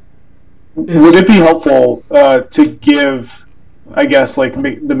it be helpful to give, I guess, like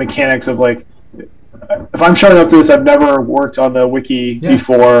the mechanics of like, if I'm showing up to this, I've never worked on the wiki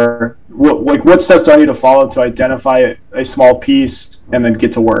before. What steps do I need to follow to identify a small piece and then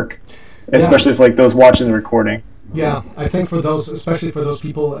get to work? Especially for like those watching the recording. Yeah, I think for those, especially for those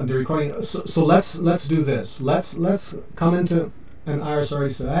people in the recording. So let's do this. Let's come into, and Iris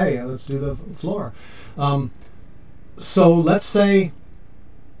already said, hey, let's do the floor. So let's say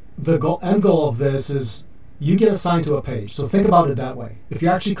the end goal of this is you get assigned to a page. So think about it that way. If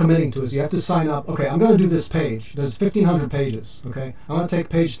you're actually committing to this, you have to sign up. Okay, I'm going to do this page. There's 1,500 pages. Okay, I'm going to take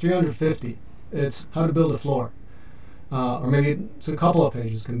page 350. it's how to build a floor, or maybe it's a couple of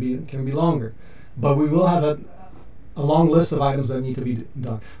pages, can be longer, but we will have a long list of items that need to be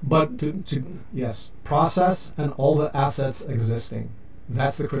done. But yes, process and all the assets existing.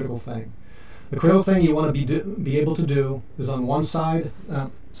 That's the critical thing. The critical thing you want to be able to do is on one side.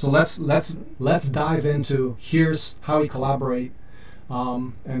 So let's dive into here's how we collaborate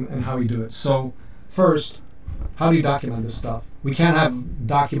and how we do it. So first, how do you document this stuff? We can't have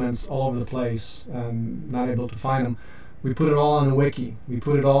documents all over the place and not able to find them. We put it all on a wiki. We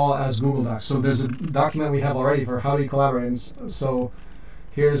put it all as Google Docs. So there's a document we have already for how do you collaborate. And so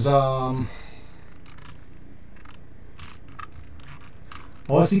here's OSC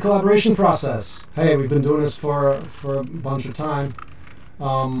collaboration process. Hey, we've been doing this for a bunch of time.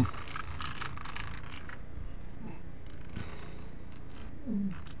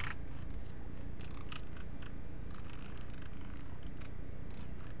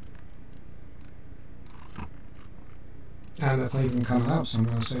 And that's not even coming up, so I'm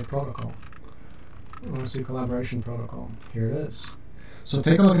going to say protocol. OSC collaboration protocol. Here it is. So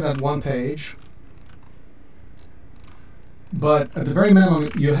take a look at that one page. But at the very minimum,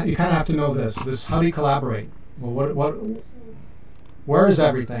 you kind of have to know this. This, how do you collaborate? Well, where is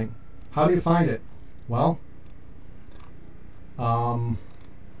everything? How do you find it? Well,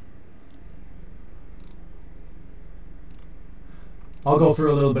 I'll go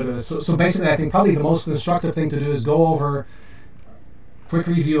through a little bit of this. So basically, I think probably the most instructive thing to do is go over quick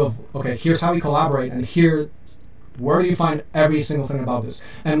review of, okay, here's how we collaborate, and where do you find every single thing about this?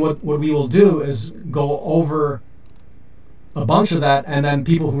 And what we will do is go over a bunch of that, and then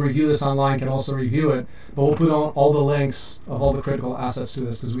people who review this online can also review it, but we'll put on all the links of all the critical assets to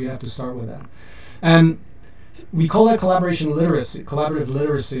this because we have to start with that. And we call that collaboration literacy, collaborative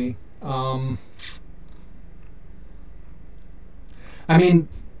literacy. I mean,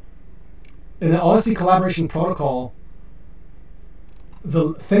 in the OSC collaboration protocol,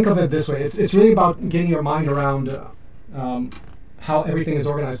 think of it this way. It's really about getting your mind around how everything is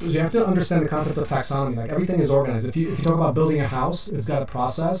organized. So you have to understand the concept of taxonomy. Like, everything is organized. If you talk about building a house, it's got a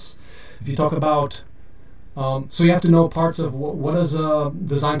process. If you talk about, so you have to know parts of what does a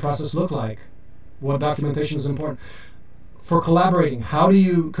design process look like? What documentation is important? For collaborating, how do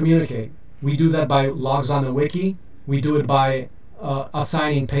you communicate? We do that by logs on the wiki. We do it by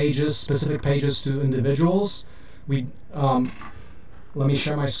assigning pages, specific pages to individuals. Let me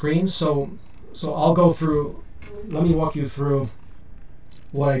share my screen. So I'll go through, let me walk you through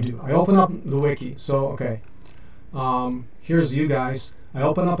what I do. I open up the wiki. So, okay, here's you guys. I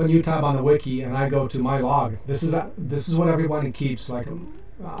open up a new tab on the wiki and I go to my log. This is what everyone keeps. Like,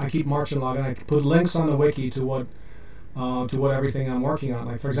 I keep Marcin log, and I put links on the wiki to what everything I'm working on.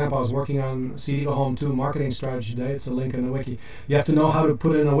 Like, for example, I was working on CD Go Home 2 marketing strategy today. It's a link in the wiki. You have to know how to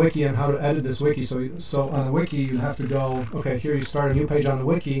put in a wiki and how to edit this wiki. So on the wiki, you have to go, okay, here you start a new page on the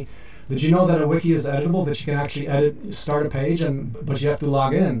wiki. Did you know that a wiki is editable, that you can actually start a page, but you have to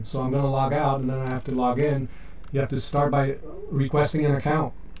log in? So I'm going to log out, and then I have to log in. You have to start by requesting an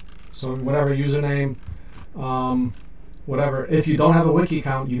account. So whatever username, whatever. If you don't have a wiki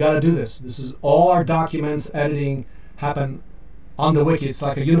account, you got to do this. This is all our documents editing happen on the wiki. It's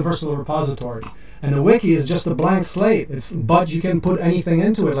like a universal repository. And the wiki is just a blank slate. But you can put anything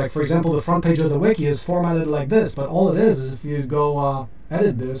into it. Like, for example, the front page of the wiki is formatted like this. But all it is if you go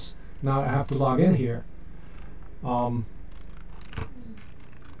edit this, now I have to log in here. I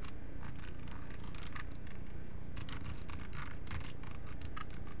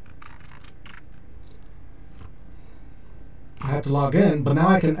have to log in, but now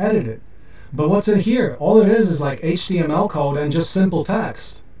I can edit it. But what's in here? All it is like HTML code and just simple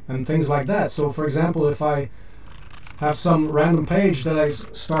text and things like that. So, for example, if I have some random page that I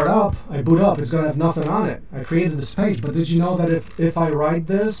start up, I boot up, it's going to have nothing on it. I created this page, but did you know that if I write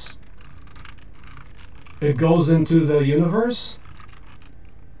this, it goes into the universe?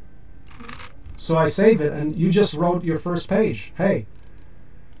 So I save it, and you just wrote your first page. Hey,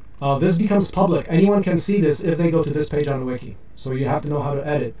 this becomes public. Anyone can see this if they go to this page on the wiki. So you have to know how to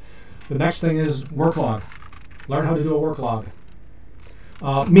edit. The next thing is work log. Learn how to do a work log.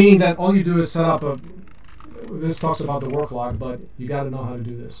 Meaning that all you do is set up this talks about the work log, but you got to know how to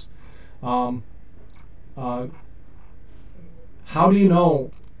do this. How do you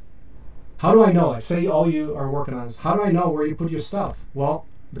know? How do I know? Like, say all you are working on this. How do I know where you put your stuff? Well,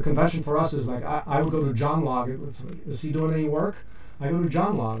 the convention for us is like, I would go to John log. Is he doing any work? I go to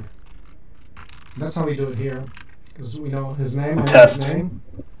John log. That's how we do it here, because we know his name. I know his name.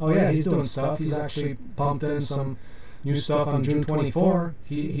 Oh yeah, he's doing stuff. He's actually pumped in some new stuff on June 24.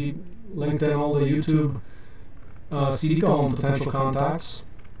 He linked in all the YouTube CD Go Home potential contacts.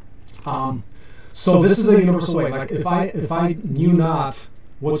 So this is a universal way. Like if I knew not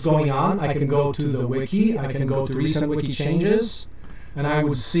what's going on, I can go to the wiki, I can go to recent wiki changes, and I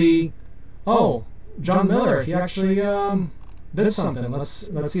would see, oh, John Miller, he actually did something. Let's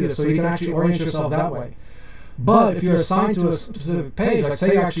see this. So you can actually orient yourself that way. But if you're assigned to a specific page, like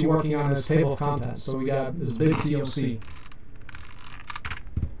say you're actually working on this table of contents, so we got this big TOC.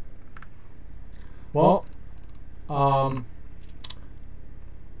 Well,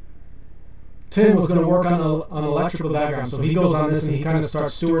 Tim was going to work on an electrical diagram, so he goes on this and he kind of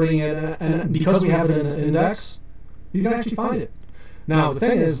starts stewarding it, and because we have it in an index, you can actually find it. Now the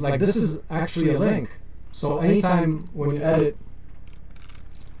thing is, like, this is actually a link, so anytime when you edit,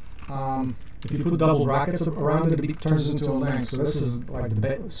 if you put double brackets around it, it turns into a link. So this is like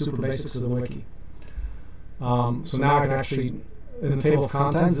the super basics of the wiki. So now I can actually, in the table of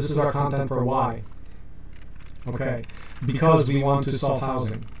contents, this is our content for Y. Okay, because we want to solve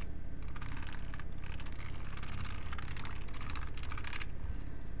housing.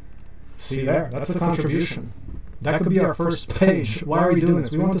 See there, that's a contribution. That could be our first page. Why are we doing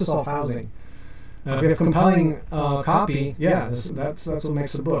this? We want to solve housing. If we have compelling copy, yeah, that's what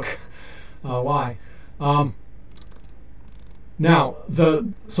makes a book. Why? Now,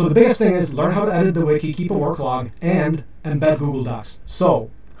 so the biggest thing is learn how to edit the wiki, keep a work log, and embed Google Docs. So,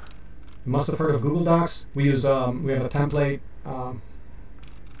 you must have heard of Google Docs. We use we have a template.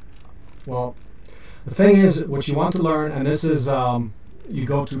 Well, the thing is, what you want to learn, and this is you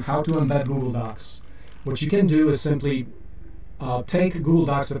go to how to embed Google Docs. What you can do is simply take Google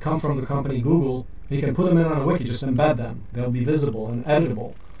Docs that come from the company Google, and you can put them in on a wiki, just embed them. They'll be visible and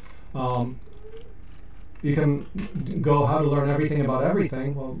editable. You can go how to learn everything about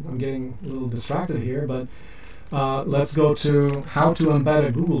everything. Well, I'm getting a little distracted here, but let's go to how to embed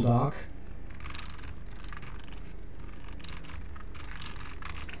a Google Doc.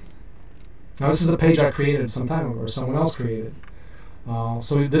 Now this is a page I created some time ago, or someone else created.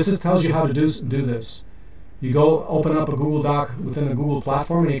 So this tells you how to do this. You go open up a Google Doc within a Google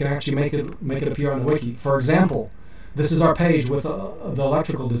platform, and you can actually make it appear on the wiki. For example, this is our page with the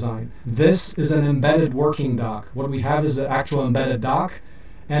electrical design. This is an embedded working doc. What we have is the actual embedded doc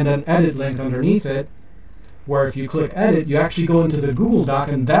and an edit link underneath it, where if you click edit, you actually go into the Google Doc,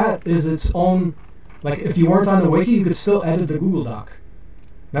 and that is its own, like if you weren't on the wiki, you could still edit the Google Doc.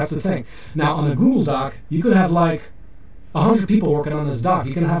 That's the thing. Now on the Google Doc, you could have like 100 people working on this doc.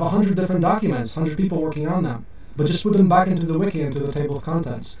 You can have 100 different documents, 100 people working on them. But just put them back into the wiki, into the table of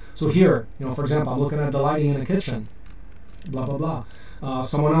contents. So here, for example, I'm looking at the lighting in the kitchen. Blah, blah, blah.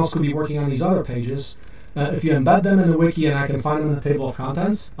 Someone else could be working on these other pages. If you embed them in the wiki and I can find them in the table of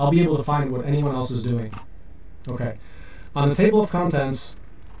contents, I'll be able to find what anyone else is doing. Okay. On the table of contents,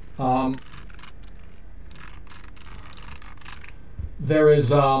 there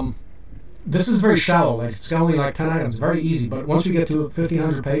is, this is very shallow. Like it's only like 10 items, very easy. But once we get to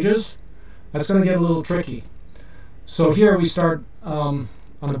 1,500 pages, that's going to get a little tricky. So here we start, on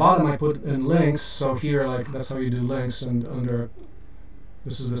the bottom I put in links, so here like that's how you do links, and under,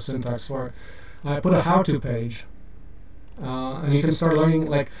 this is the syntax for it. I put a how-to page, and you can start learning,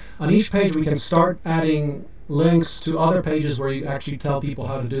 like on each page we can start adding links to other pages where you actually tell people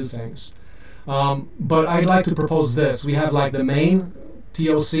how to do things. But I'd like to propose this. We have like the main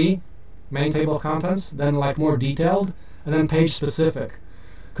TOC, main table of contents, then like more detailed, and then page specific.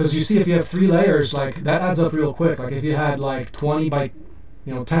 Because you see, if you have 3 layers, like that adds up real quick. Like if you had like 20 by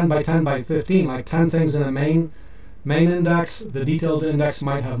 10 by 10 by 15, like 10 things in a main index, the detailed index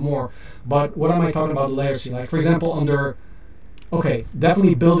might have more. But what am I talking about the layers here? Like for example, under, okay,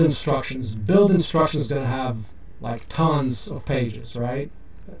 definitely build instructions. Build instructions is going to have like tons of pages, right?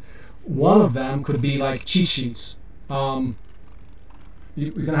 One of them could be like cheat sheets. You're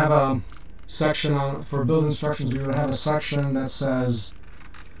going to have a section for build instructions. You're going to have a section that says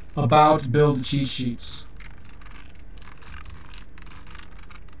about build cheat sheets.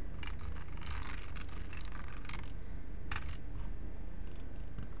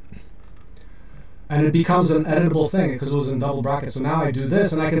 And it becomes an editable thing because it was in double brackets. So now I do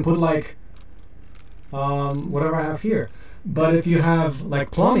this and I can put like whatever I have here. But if you have like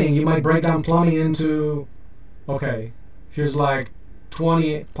plumbing, you might break down plumbing into, okay, here's like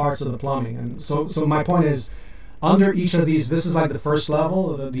 20 parts of the plumbing. And so my point is, under each of these, this is like the first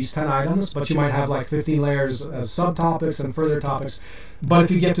level of these 10 items, but you might have like 15 layers as subtopics and further topics. But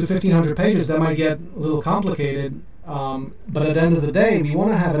if you get to 1,500 pages, that might get a little complicated. But at the end of the day, we want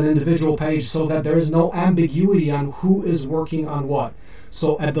to have an individual page so that there is no ambiguity on who is working on what.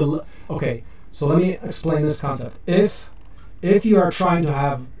 So at the, okay, so let me explain this concept. If you are trying to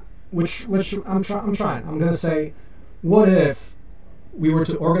have, which I'm trying, I'm going to say, what if we were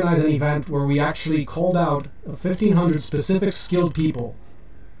to organize an event where we actually called out 1,500 specific skilled people.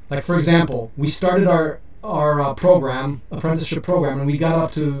 Like, for example, we started our program, apprenticeship program, and we got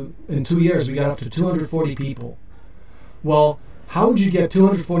up to, in 2 years, we got up to 240 people. Well, how would you get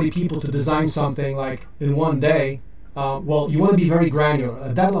 240 people to design something like in one day? Well, you want to be very granular.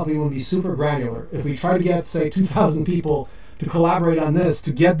 At that level, you want to be super granular. If we try to get, say, 2,000 people to collaborate on this,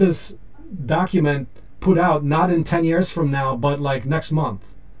 to get this document put out, not in 10 years from now, but like next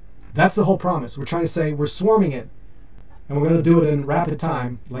month. That's the whole promise. We're trying to say we're swarming it, and we're going to do it in rapid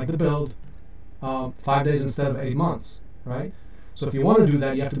time, like the build, 5 days instead of 8 months, right? So if you want to do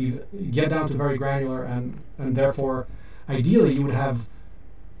that, you have to get down to very granular, and therefore, ideally, you would have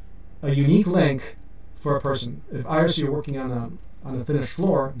a unique link for a person. If Iris, you're working on a finished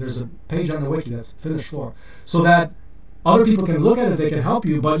floor, there's a page on the wiki that's finished floor, so that other people can look at it, they can help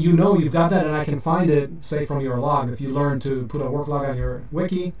you, but you know you've got that, and I can find it, say, from your log, if you learn to put a work log on your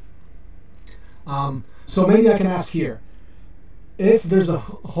wiki. So maybe I can ask here, if there's a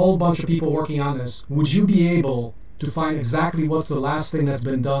whole bunch of people working on this, would you be able to find exactly what's the last thing that's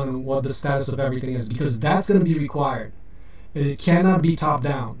been done and what the status of everything is? Because that's going to be required. It cannot be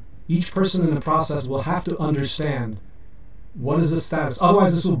top-down. Each person in the process will have to understand what is the status.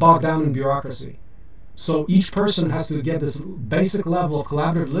 Otherwise, this will bog down in bureaucracy. So each person has to get this basic level of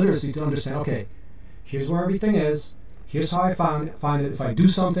collaborative literacy to understand, okay, here's where everything is, here's how I find it, if I do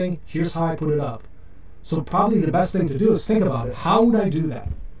something, here's how I put it up. So probably the best thing to do is think about it. How would I do that?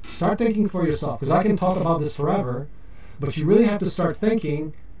 Start thinking for yourself, because I can talk about this forever, but you really have to start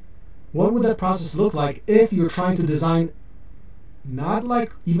thinking, what would that process look like if you're trying to design not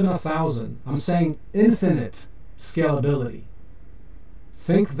like even 1,000, I'm saying infinite scalability.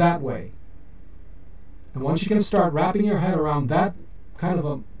 Think that way. And once you can start wrapping your head around that kind of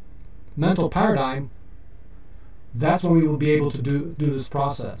a mental paradigm, that's when we will be able to do this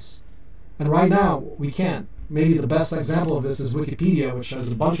process. And right now, we can't. Maybe the best example of this is Wikipedia, which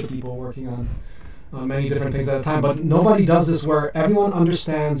has a bunch of people working on many different things at a time. But nobody does this where everyone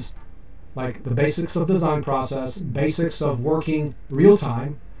understands like the basics of design process, basics of working real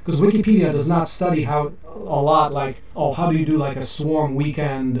time. Because Wikipedia does not study how a lot like, oh, how do you do like a swarm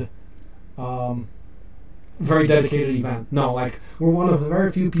weekend very dedicated event. No, like we're one of the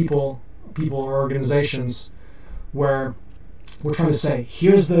very few people or organizations where we're trying to say,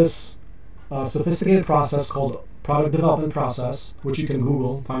 here's this sophisticated process called product development process, which you can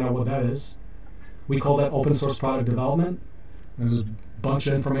Google, find out what that is. We call that open source product development. There's a bunch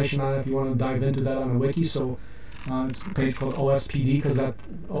of information on it if you want to dive into that on the wiki. So it's a page called OSPD, because that's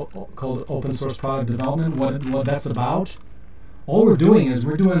called open source product development, what that's about. All we're doing is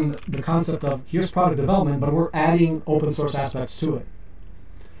we're doing the concept of here's product development, but we're adding open source aspects to it.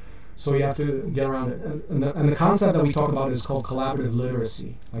 So you have to get around it. And the concept that we talk about is called collaborative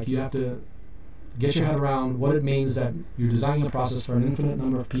literacy. Like you have to get your head around what it means that you're designing a process for an infinite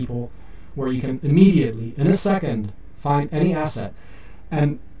number of people where you can immediately, in a second, find any asset.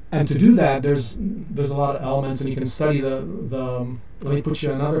 And to do that, there's a lot of elements, and you can study the let me put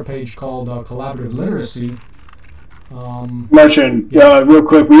you another page called collaborative literacy. Marcin, real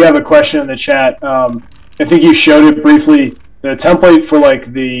quick, we have a question in the chat. I think you showed it briefly. The template for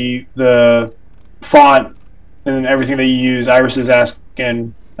like the font and everything that you use, Iris is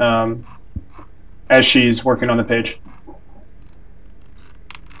asking as she's working on the page.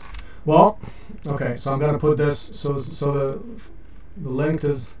 Well, okay, so I'm going to put this, so the link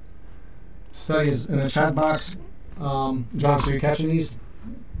to studies in the chat box. John, so you're catching these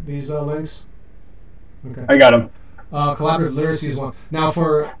links? Okay. I got them. Collaborative literacy is one. Now,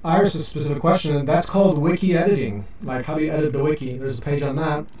 for Iris' specific question, that's called wiki editing. Like, how do you edit the wiki? There's a page on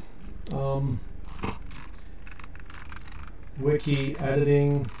that. Wiki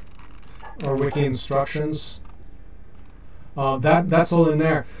editing or wiki instructions. That's all in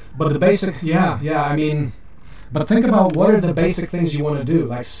there. But the basic, I mean, but think about what are the basic things you want to do.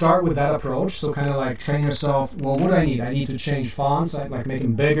 Like, start with that approach. So kind of like train yourself. Well, what do I need? I need to change fonts, like make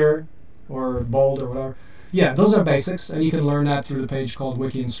them bigger or bold or whatever. Yeah, those are basics, and you can learn that through the page called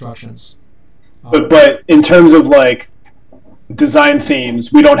Wiki Instructions. But in terms of like design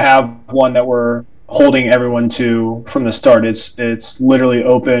themes, we don't have one that we're holding everyone to from the start. It's literally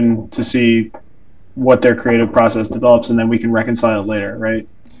open to see what their creative process develops, and then we can reconcile it later, right?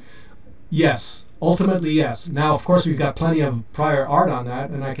 Yes, ultimately yes. Now, of course, we've got plenty of prior art on that,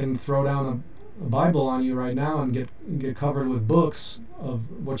 and I can throw down a Bible on you right now and get covered with books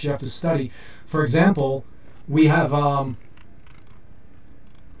of what you have to study. For example, we have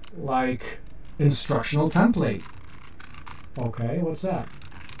like instructional template. Okay, what's that?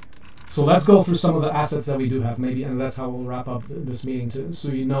 So let's go through some of the assets that we do have, maybe, and that's how we'll wrap up this meeting too, so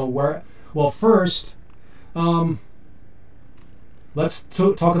you know where. Well, first, let's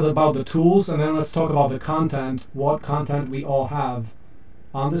talk about the tools, and then let's talk about the content, what content we all have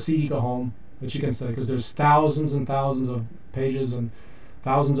on the CD Go Home that you can study, because there's thousands and thousands of pages and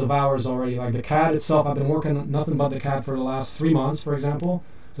thousands of hours already. Like the CAD itself, I've been working on nothing but the CAD for the last 3 months, for example.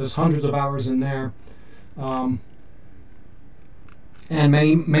 So there's hundreds of hours in there. And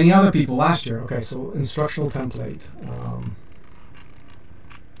many other people last year. Okay, so instructional template.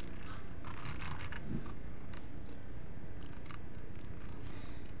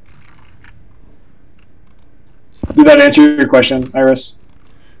 Did that answer your question, Iris?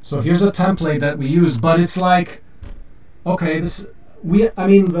 So here's a template that we use, but it's like, okay,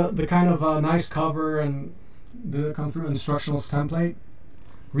 the kind of nice cover, and did it come through Instructionals Template?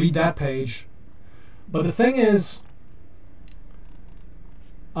 Read that page. But the thing is,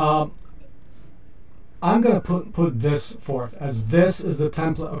 I'm going to put this forth as this is the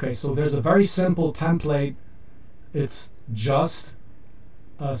template. Okay, so there's a very simple template. It's just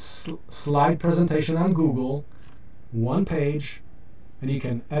a slide presentation on Google, 1 page, and you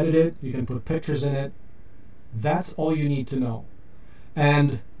can edit it, you can put pictures in it. That's all you need to know.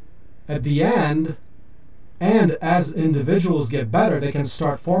 And at the end, and as individuals get better, they can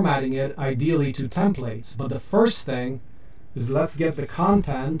start formatting it ideally to templates. But the first thing is let's get the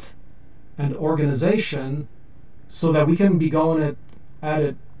content and organization so that we can be going at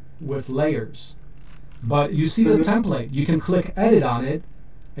it with layers. But you see the template, you can click edit on it,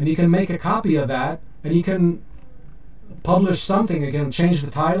 and you can make a copy of that, and you can publish something again, change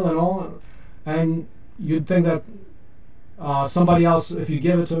the title and all, and you'd think that somebody else, if you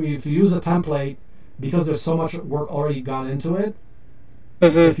give it to me, if you use a template, because there's so much work already gone into it,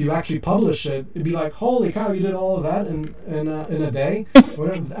 if you actually publish it, it'd be like, holy cow, you did all of that in a day.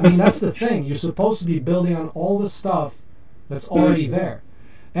 I mean, that's the thing. You're supposed to be building on all the stuff that's already there.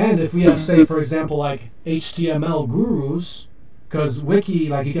 And if we have, say, for example, like HTML gurus, because Wiki,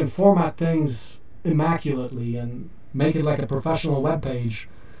 like, you can format things immaculately and make it like a professional web page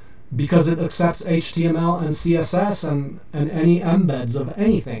because it accepts HTML and CSS and any embeds of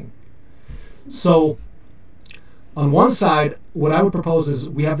anything. So on one side, what I would propose is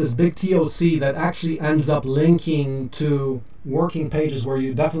we have this big TOC that actually ends up linking to working pages where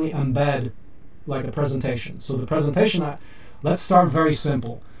you definitely embed like a presentation. So the presentation, let's start very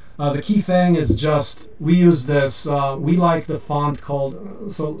simple. The key thing is just, we use this, we like the font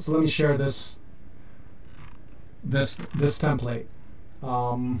called, so let me share this template.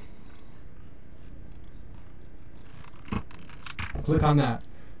 Click on that.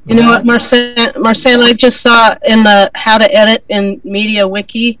 You know what, Marcin, I just saw in the how to edit in Media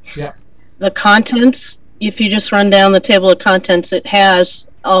Wiki, the contents, if you just run down the table of contents, it has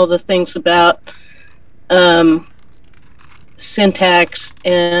all the things about syntax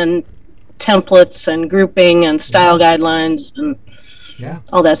and templates and grouping and style guidelines and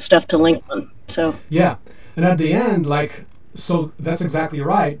all that stuff to link on. So yeah, and at the end, like, so that's exactly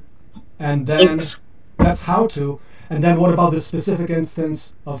right. And then that's how to. And then what about the specific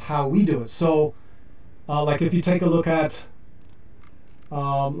instance of how we do it? So, like if you take a look at,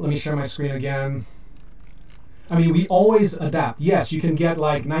 let me share my screen again. I mean, we always adapt. Yes, you can get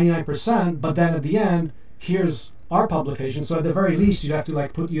like 99%, but then at the end, here's our publication. So at the very least, you have to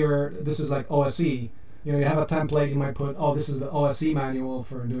like put your, this is like OSE. You know, you have a template, you might put, oh, this is the OSE manual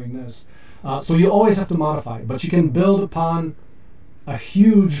for doing this. So you always have to modify it, but you can build upon a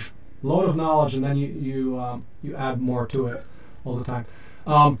huge load of knowledge, and then you add more to it all the time.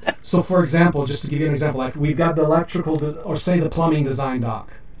 So for example, just to give you an example, like we've got the electrical, or say the plumbing design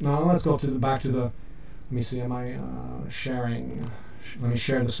doc. Now let's go to back to the, let me see, am I sharing? Let me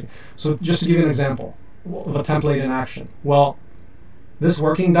share this. So just to give you an example of a template in action. Well, this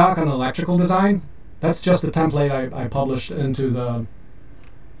working doc on electrical design, that's just the template I published into the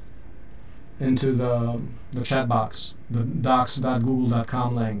chat box, the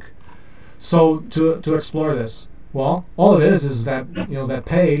docs.google.com link. So to explore this, well, all it is that, you know, that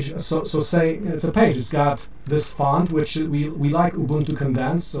page. So say it's a page. It's got this font, which we like Ubuntu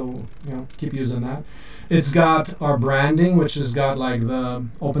condensed, so you know, keep using that. It's got our branding, which has got like the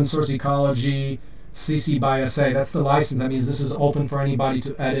open source Ecology, CC by SA. That's the license. That means this is open for anybody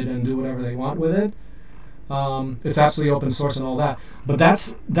to edit and do whatever they want with it. It's absolutely open source and all that. But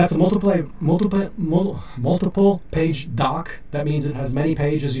that's a multiple page doc. That means it has many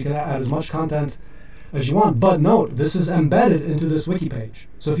pages. You can add as much content as you want. But note, this is embedded into this wiki page.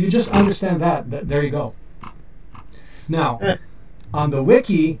 So if you just understand that there you go. Now, On the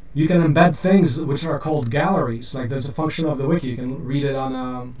wiki, you can embed things which are called galleries. Like there's a function of the wiki. You can read it on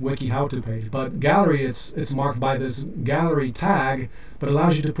a wiki how-to page. But gallery, it's marked by this gallery tag, but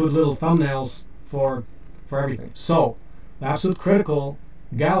allows you to put little thumbnails for everything. So the absolute critical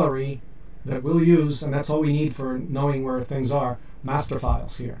gallery that we'll use, and that's all we need for knowing where things are, master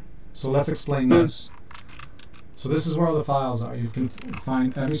files here. So let's explain those. So this is where all the files are. You can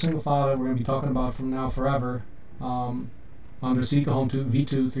find every single file that we're going to be talking about from now forever under C Home 2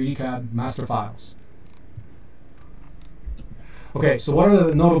 V2 3D CAD Master Files. Okay, so what are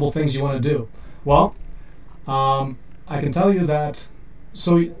the notable things you want to do? Well, I can tell you that,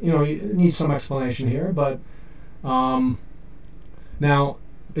 so you need some explanation here, but now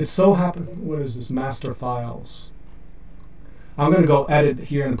it so happens, what is this, Master Files? I'm going to go edit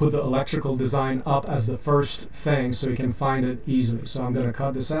here and put the electrical design up as the first thing so you can find it easily. So I'm going to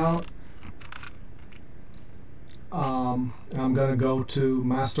cut this out. I'm going to go to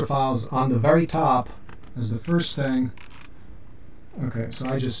Master Files on the very top as the first thing. Okay, so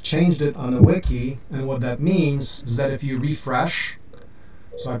I just changed it on a wiki, and what that means is that if you refresh,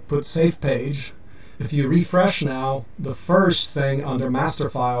 so I put Save Page, if you refresh now, the first thing under Master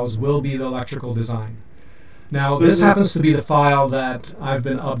Files will be the electrical design. Now, this happens to be the file that I've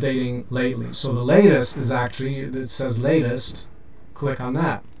been updating lately. So the latest is actually, it says latest, click on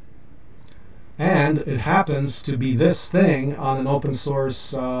that. And it happens to be this thing on an open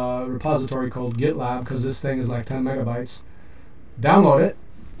source repository called GitLab, because this thing is like 10 megabytes. Download it.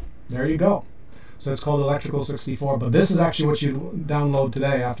 There you go. So it's called Electrical 64, but this is actually what you download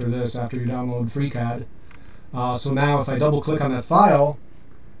today after this, after you download FreeCAD. So now if I double click on that file,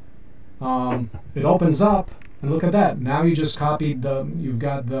 it opens up, and look at that. Now you just copied you've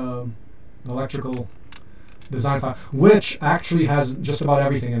got the electrical design file, which actually has just about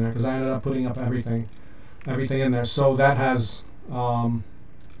everything in there, because I ended up putting up everything in there. So that has, and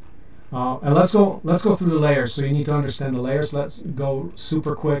let's go through the layers. So you need to understand the layers. Let's go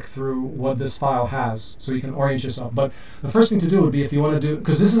super quick through what this file has, so you can orient yourself. But the first thing to do would be, if you want to do,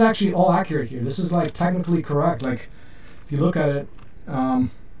 because this is actually all accurate here. This is like technically correct. Like if you look at it,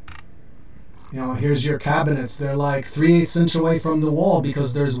 here's your cabinets. They're like 3/8 inch away from the wall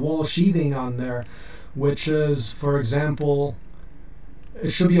because there's wall sheathing on there, which is, for example,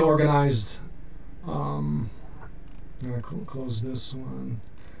 it should be organized. I'm going to close this one.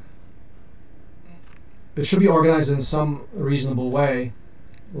 It should be organized in some reasonable way,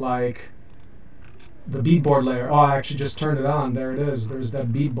 like the beadboard layer. Oh, I actually just turned it on. There it is. There's that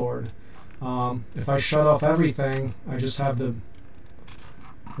beadboard. If I shut off everything, I just have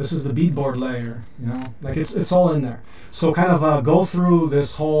this is the beadboard layer, like it's all in there. So kind of go through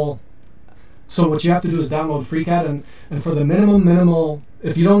this whole. So what you have to do is download FreeCAD, and for the minimal,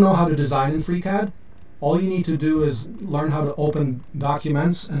 if you don't know how to design in FreeCAD, all you need to do is learn how to open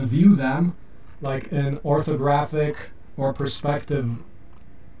documents and view them, like in orthographic or perspective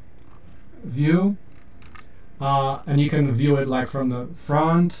view, and you can view it like from the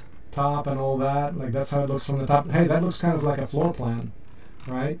front, top, and all that. Like that's how it looks from the top. Hey, that looks kind of like a floor plan,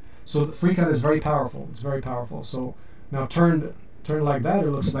 right? So the FreeCAD is very powerful. It's very powerful. So now turn like that, it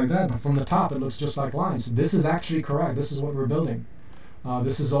looks like that, but from the top it looks just like lines. This is actually correct. This is what we're building.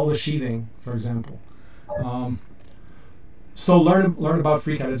 This is all the sheathing, for example. So learn about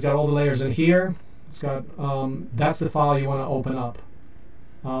FreeCAD. It's got all the layers in here. It's got that's the file you want to open up.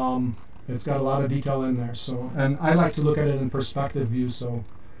 It's got a lot of detail in there. So, and I like to look at it in perspective view so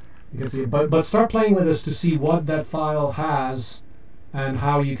you can see it. But start playing with this to see what that file has and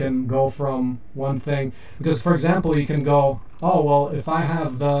how you can go from one thing. Because, for example, you can go, oh, well, if I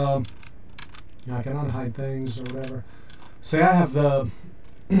have the, I can unhide things or whatever. Say I have the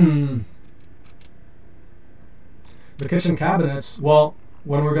kitchen cabinets. Well,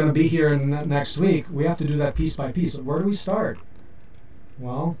 when we're going to be here in next week, we have to do that piece by piece. Where do we start?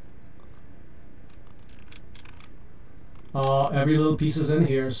 Well, every little piece is in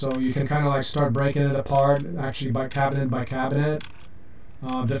here, so you can kind of like start breaking it apart, actually by cabinet,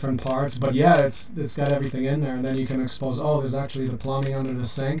 different parts. But yeah, it's got everything in there, and then you can expose, oh, there's actually the plumbing under the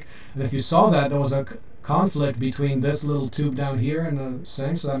sink. And if you saw that, there was a conflict between this little tube down here and the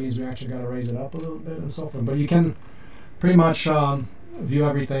sink, so that means we actually got to raise it up a little bit and so forth. But you can pretty much view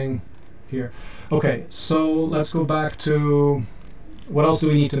everything here. Okay, so let's go back to what else do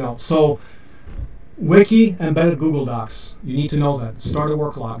we need to know. So Wiki embedded Google Docs. You need to know that. Start a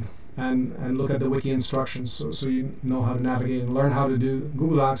work log and look at the Wiki instructions so you know how to navigate and learn how to do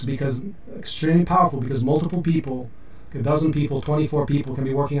Google Docs, because extremely powerful, because multiple people, a dozen people, 24 people can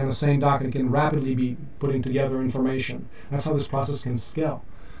be working on the same doc and can rapidly be putting together information. That's how this process can scale.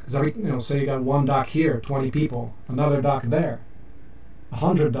 Because say you got one doc here, 20 people, another doc there.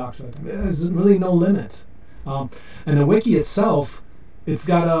 100 docs at a time. There's really no limit. And the wiki itself, it's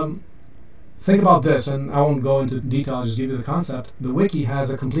got think about this, and I won't go into detail, I'll just give you the concept. The wiki has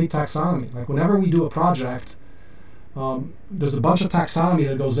a complete taxonomy. Like whenever we do a project, there's a bunch of taxonomy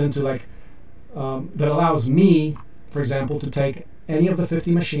that goes into that allows me, for example, to take any of the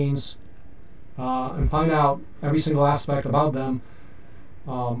 50 machines and find out every single aspect about them.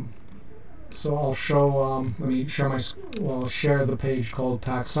 So I'll show, let me share share the page called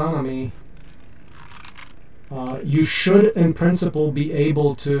Taxonomy. You should, in principle, be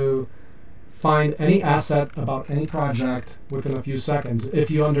able to find any asset about any project within a few seconds if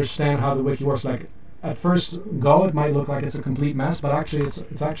you understand how the wiki works. Like at first go, it might look like it's a complete mess, but actually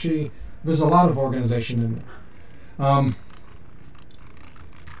it's actually, there's a lot of organization in there.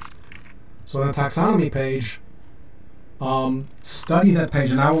 So on the taxonomy page, study that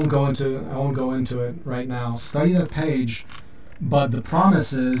page, and I won't go into it right now. Study that page, but the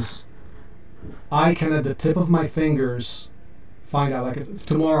promise is I can at the tip of my fingers find out. Like if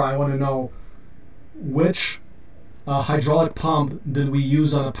tomorrow I want to know which hydraulic pump did we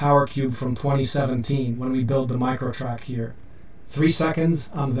use on a power cube from 2017 when we built the microtrack here. 3 seconds,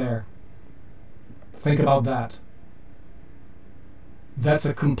 I'm there. Think about that. That's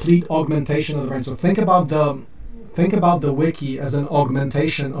a complete augmentation of the brain. So think about the wiki as an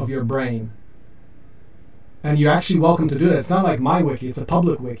augmentation of your brain. And you're actually welcome to do it. It's not like my wiki, it's a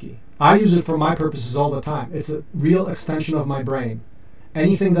public wiki. I use it for my purposes all the time. It's a real extension of my brain.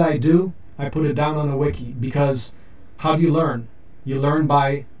 Anything that I do, I put it down on the wiki, because how do you learn? You learn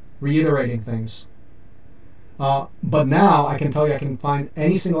by reiterating things. But now I can tell you I can find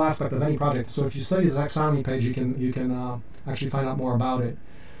any single aspect of any project. So if you study the taxonomy page, you can actually find out more about it.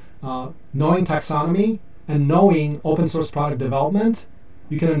 Knowing taxonomy and knowing open source product development,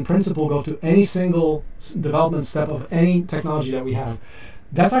 you can in principle go to any single development step of any technology that we have.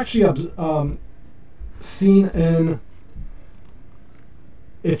 That's actually seen in,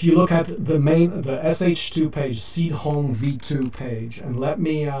 if you look at the SH2 page, Seed Home V2 page, and let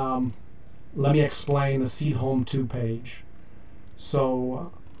me explain the Seed Home 2 page.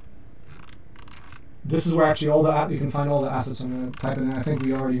 So this is where actually you can find all the assets. I'm going to type it in. I think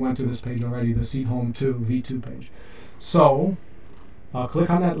we already went to this page already, the Seed Home 2 V2 page. So click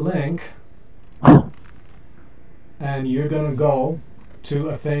on that link, and you're going to go to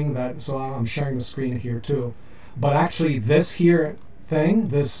a thing that, so I'm sharing the screen here too, but actually this here thing,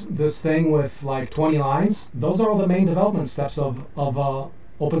 this thing with like 20 lines, those are all the main development steps of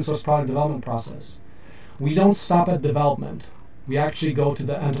open source product development process. We don't stop at development. We actually go to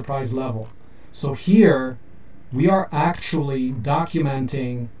the enterprise level. So here we are actually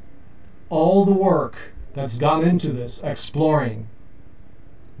documenting all the work that's gone into this, exploring,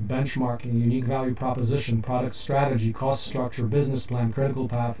 benchmarking, unique value proposition, product strategy, cost structure, business plan, critical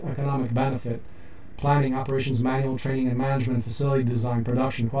path, economic benefit, planning, operations manual, training and management, facility design,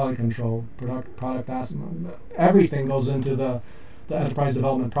 production, quality control, product asset. Everything goes into the enterprise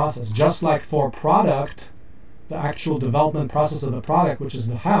development process. Just like for product, the actual development process of the product, which is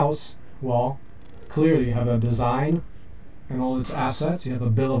the house, well, clearly you have a design and all its assets, you have a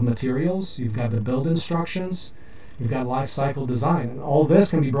bill of materials, you've got the build instructions, you've got life cycle design, and all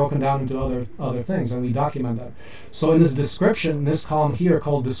this can be broken down into other things, and we document that. So in this description, in this column here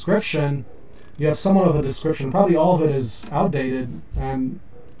called description, you have somewhat of a description. Probably all of it is outdated, and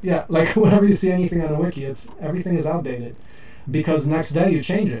yeah, like whenever you see anything on a wiki, everything is outdated, because next day you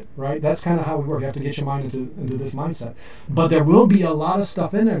change it, right? That's kind of how we work. You have to get your mind into this mindset. But there will be a lot of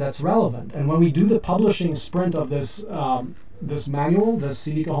stuff in there that's relevant, and when we do the publishing sprint of this this manual, this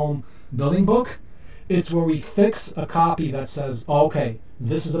CD Home building book, it's where we fix a copy that says, oh, okay,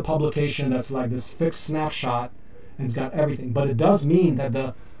 this is a publication that's like this fixed snapshot, and it's got everything. But it does mean that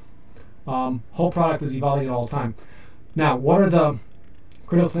the whole product is evolving all the time. Now, what are the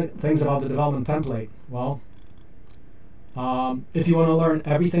critical things about the development template? Well, if you want to learn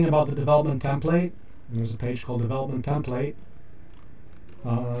everything about the development template, there's a page called Development Template.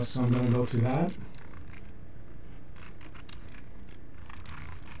 So I'm going to go to that.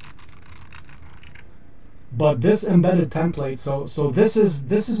 But this embedded template, so this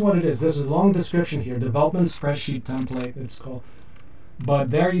is what it is. This is a long description here, development spreadsheet template, it's called.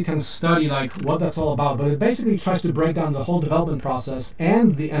 But there you can study like what that's all about. But it basically tries to break down the whole development process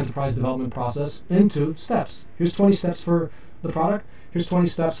and the enterprise development process into steps. Here's 20 steps for the product. Here's 20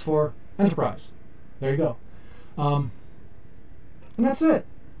 steps for enterprise. There you go. And that's it.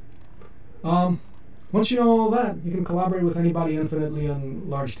 Once you know all that, you can collaborate with anybody infinitely on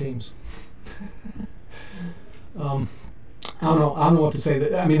large teams. I don't know what to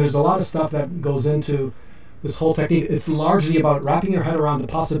say. I mean, there's a lot of stuff that goes into this whole technique, it's largely about wrapping your head around the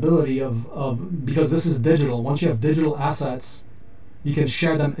possibility of because this is digital. Once you have digital assets, you can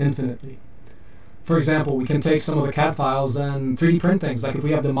share them infinitely. For example, we can take some of the CAD files and 3D print things. Like if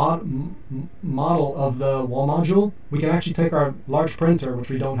we have the model of the wall module, we can actually take our large printer,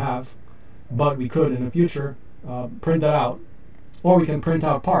 which we don't have, but we could in the future, print that out. Or we can print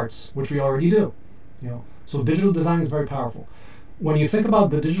out parts, which we already do. So digital design is very powerful. When you think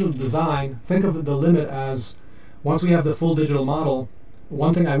about the digital design, think of the limit as once we have the full digital model.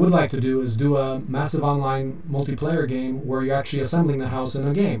 One thing I would like to do is do a massive online multiplayer game where you're actually assembling the house in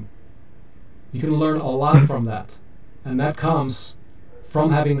a game. You can learn a lot from that. And that comes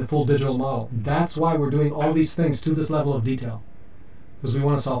from having the full digital model. That's why we're doing all these things to this level of detail. Because we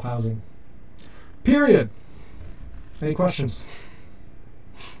want to solve housing. Period. Any questions?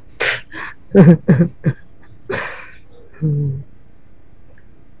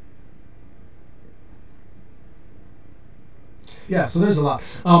 Yeah, so there's a lot.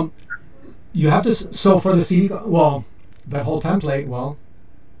 You have to, so for the CD, well, that whole template, well,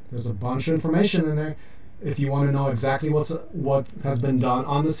 there's a bunch of information in there. If you want to know exactly what has been done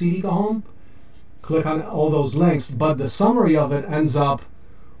on the CD Go Home, click on all those links. But the summary of it ends up,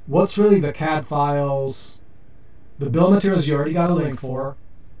 what's really the CAD files, the bill of materials you already got a link for,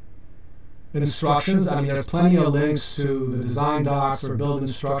 instructions, I mean, there's plenty of links to the design docs or build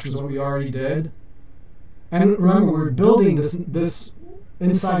instructions, what we already did. And remember, we're building this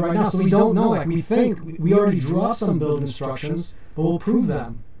inside right now, so we don't know. Like, we think we already drew up some build instructions, but we'll prove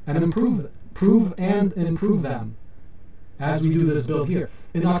them and improve them as we do this build here.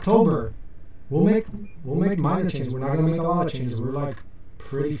 In October, we'll make minor changes. We're not going to make a lot of changes. We're like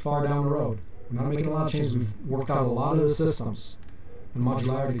pretty far down the road. We're not making a lot of changes. We've worked out a lot of the systems and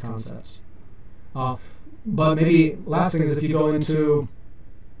modularity concepts. But maybe last thing is if you go into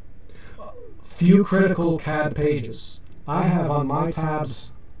few critical CAD pages. I have on my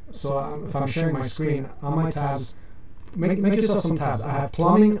tabs, so if I'm sharing my screen, on my tabs, make yourself some tabs. I have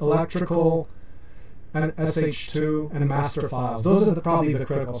plumbing, electrical, and SH2, and master files. Those are probably the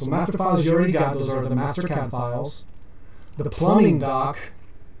critical. So master files you already got, those are the master CAD files. The plumbing doc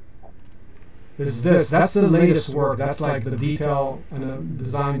is this. That's the latest work. That's like the detail and the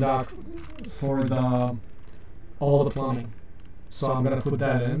design doc for all the plumbing. So I'm going to put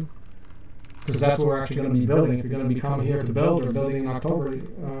that in, because that's what we're actually going to be building. If you're going to be coming here to build or building in October, you're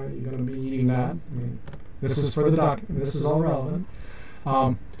going to be needing that. I mean, this is for the doc. This is all relevant.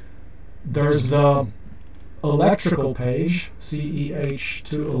 There's the electrical page,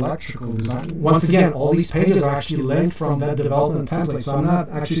 CEH2 electrical design. Once again, all these pages are actually linked from that development template. So I'm not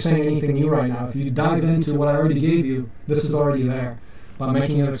actually saying anything new right now. If you dive into what I already gave you, this is already there, but I'm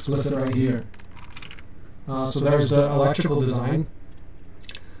making it explicit right here. So there's the electrical design.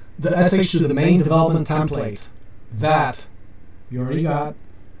 The SH2, the main development template, that you already got.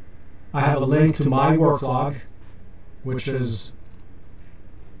 I have a link to my work log, which is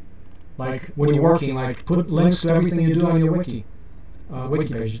like when you're working, like put links to everything you do on your Wiki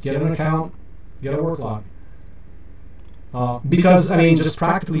page. Get an account, get a work log. Because, I mean, just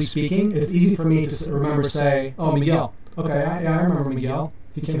practically speaking, it's easy for me to remember, say, oh, Miguel. Okay, I remember Miguel.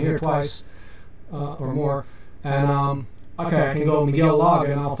 He came here twice or more. And okay, I can go Miguel log,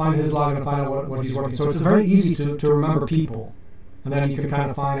 and I'll find his log and find out what he's working. So it's very easy to remember people. And then you can kind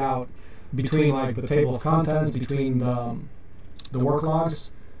of find out between like the table of contents, between the work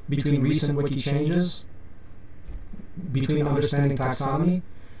logs, between recent wiki changes, between understanding taxonomy,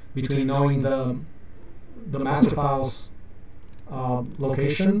 between knowing the master files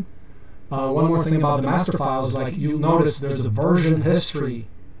location. One more thing about the master files, like you'll notice there's a version history.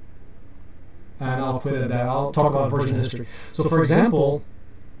 And I'll quit at that. I'll talk about version history. So for example,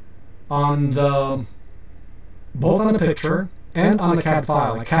 on both on the picture and on the CAD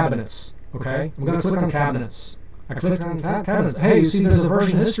file, like cabinets, okay? I'm going to click on cabinets. I click on cabinets. Hey, you see there's a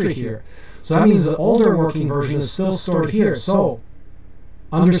version history here. So that means the older working version is still stored here. So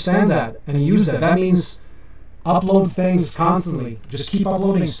understand that and use that. That means upload things constantly. Just keep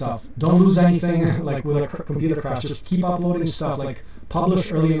uploading stuff. Don't lose anything like with a computer crash. Just keep uploading stuff. Like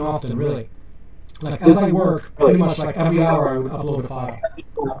publish early and often, really. Like as I work, pretty much like every hour I would upload a file.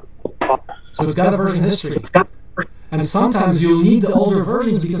 So it's got a version history. And sometimes you'll need the older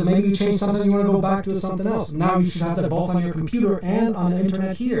versions because maybe you changed something and you want to go back to something else. Now you should have that both on your computer and on the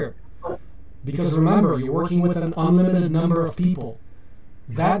internet here. Because remember, you're working with an unlimited number of people.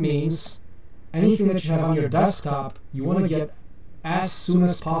 That means anything that you have on your desktop, you want to get as soon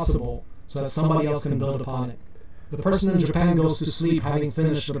as possible so that somebody else can build upon it. The person in Japan goes to sleep having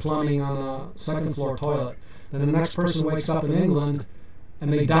finished the plumbing on a second floor toilet. Then the next person wakes up in England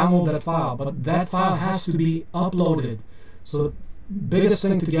and they download that file, but that file has to be uploaded. So the biggest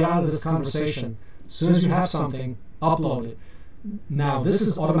thing to get out of this conversation, as soon as you have something, upload it. Now, this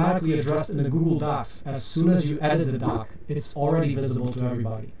is automatically addressed in the Google Docs. As soon as you edit the doc, it's already visible to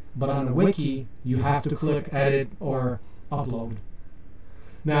everybody. But on a wiki, you have to click edit or upload.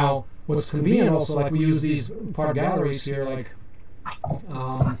 Now, what's convenient also, like we use these part galleries here, like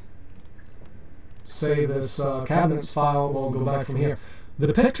say this cabinets file, we'll go back from here.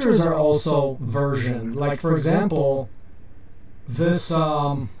 The pictures are also versioned. Like for example, this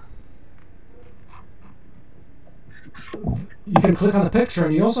you can click on the picture,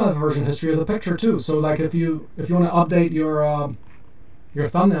 and you also have a version history of the picture too. So like if you want to update your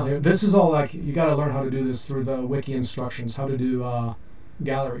thumbnail here, this is all like you got to learn how to do this through the Wiki Instructions, how to do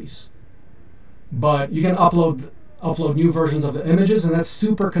galleries. But you can upload new versions of the images, and that's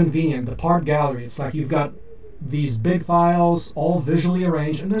super convenient. The part gallery, it's like you've got these big files all visually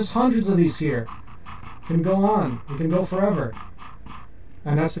arranged, and there's hundreds of these here. You can go on, you can go forever.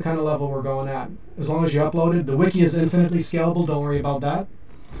 And that's the kind of level we're going at. As long as you upload it, the wiki is infinitely scalable, don't worry about that.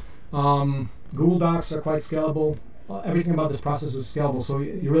 Google Docs are quite scalable. Everything about this process is scalable, so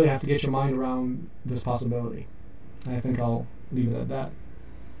you really have to get your mind around this possibility. And I think I'll leave it at that.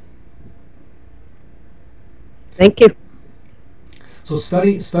 Thank you. So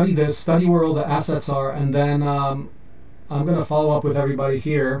study this, study where all the assets are, and then I'm going to follow up with everybody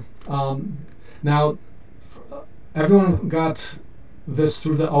here. Now, everyone got this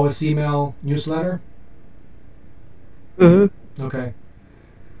through the OS email newsletter? Mm-hmm. Okay.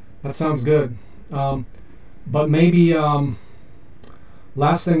 That sounds good. But maybe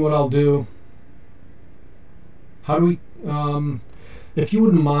last thing what I'll do, how do we, if you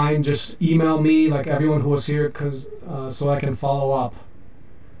wouldn't mind, just email me, like everyone who was here, because so I can follow up.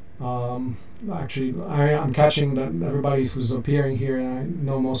 Actually, I'm catching that everybody who's appearing here, and I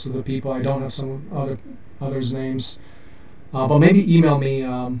know most of the people. I don't have some others' names. But maybe email me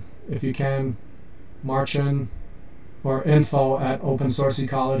if you can, Marcin, or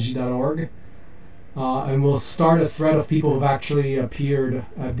info@opensourceecology.org. And we'll start a thread of people who've actually appeared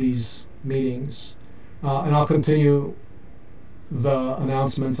at these meetings. And I'll continue the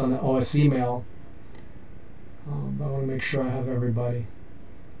announcements on the OS email. But I want to make sure I have everybody,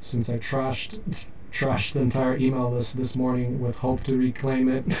 since I trashed the entire email list this morning with hope to reclaim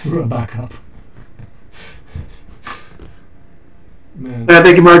it through a backup. Man.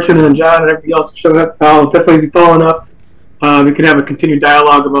 Thank you, Marcin and John and everybody else for showing up. I'll definitely be following up. We can have a continued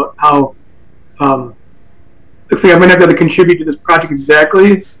dialogue about how looks like I might not be able to contribute to this project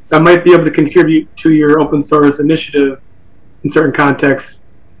exactly. I might be able to contribute to your open source initiative in certain contexts,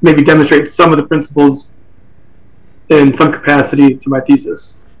 maybe demonstrate some of the principles in some capacity to my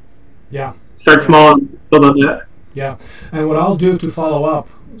thesis. Yeah. Start small and build on that. Yeah. And what I'll do to follow up,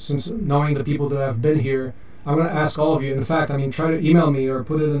 since knowing the people that have been here, I'm going to ask all of you. In fact, I mean, try to email me or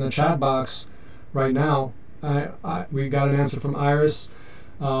put it in the chat box right now. We got an answer from Iris.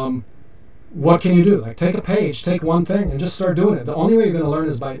 What can you do? Like, take a page, take one thing, and just start doing it. The only way you're going to learn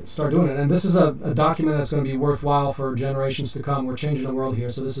is by start doing it. And this is a document that's going to be worthwhile for generations to come. We're changing the world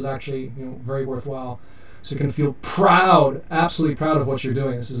here, so this is actually very worthwhile. So you can feel proud, absolutely proud of what you're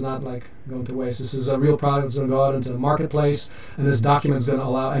doing. This is not like going to waste. This is a real product that's going to go out into the marketplace, and this document is going to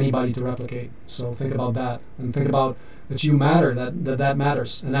allow anybody to replicate. So think about that, and think about that you matter, that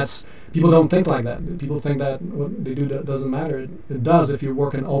matters. And that's, people don't think like that. People think that what they do doesn't matter. It does if you're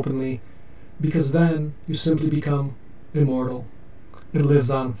working openly, because then you simply become immortal. It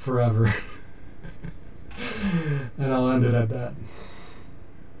lives on forever. And I'll end it at that.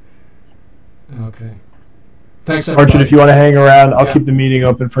 Okay. Thanks, everybody. Marcin, if you want to hang around, I'll keep the meeting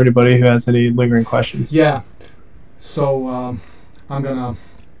open for anybody who has any lingering questions. Yeah. So I'm gonna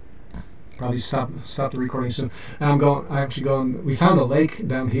probably stop the recording soon. And I actually going. We found a lake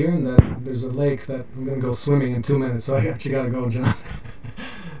down here, and there's a lake that I'm gonna go swimming in 2 minutes. So I actually gotta go, John.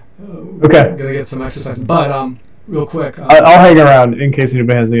 Okay. I'm gonna get some exercise. But real quick. I'll hang around in case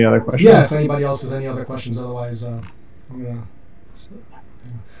anybody has any other questions. Yeah. If anybody else has any other questions, otherwise I'm gonna.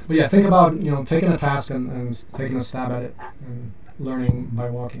 But yeah, think about taking a task and taking a stab at it and learning by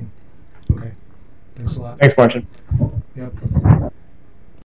walking. Okay, thanks a lot. Thanks, Marcin. Yep.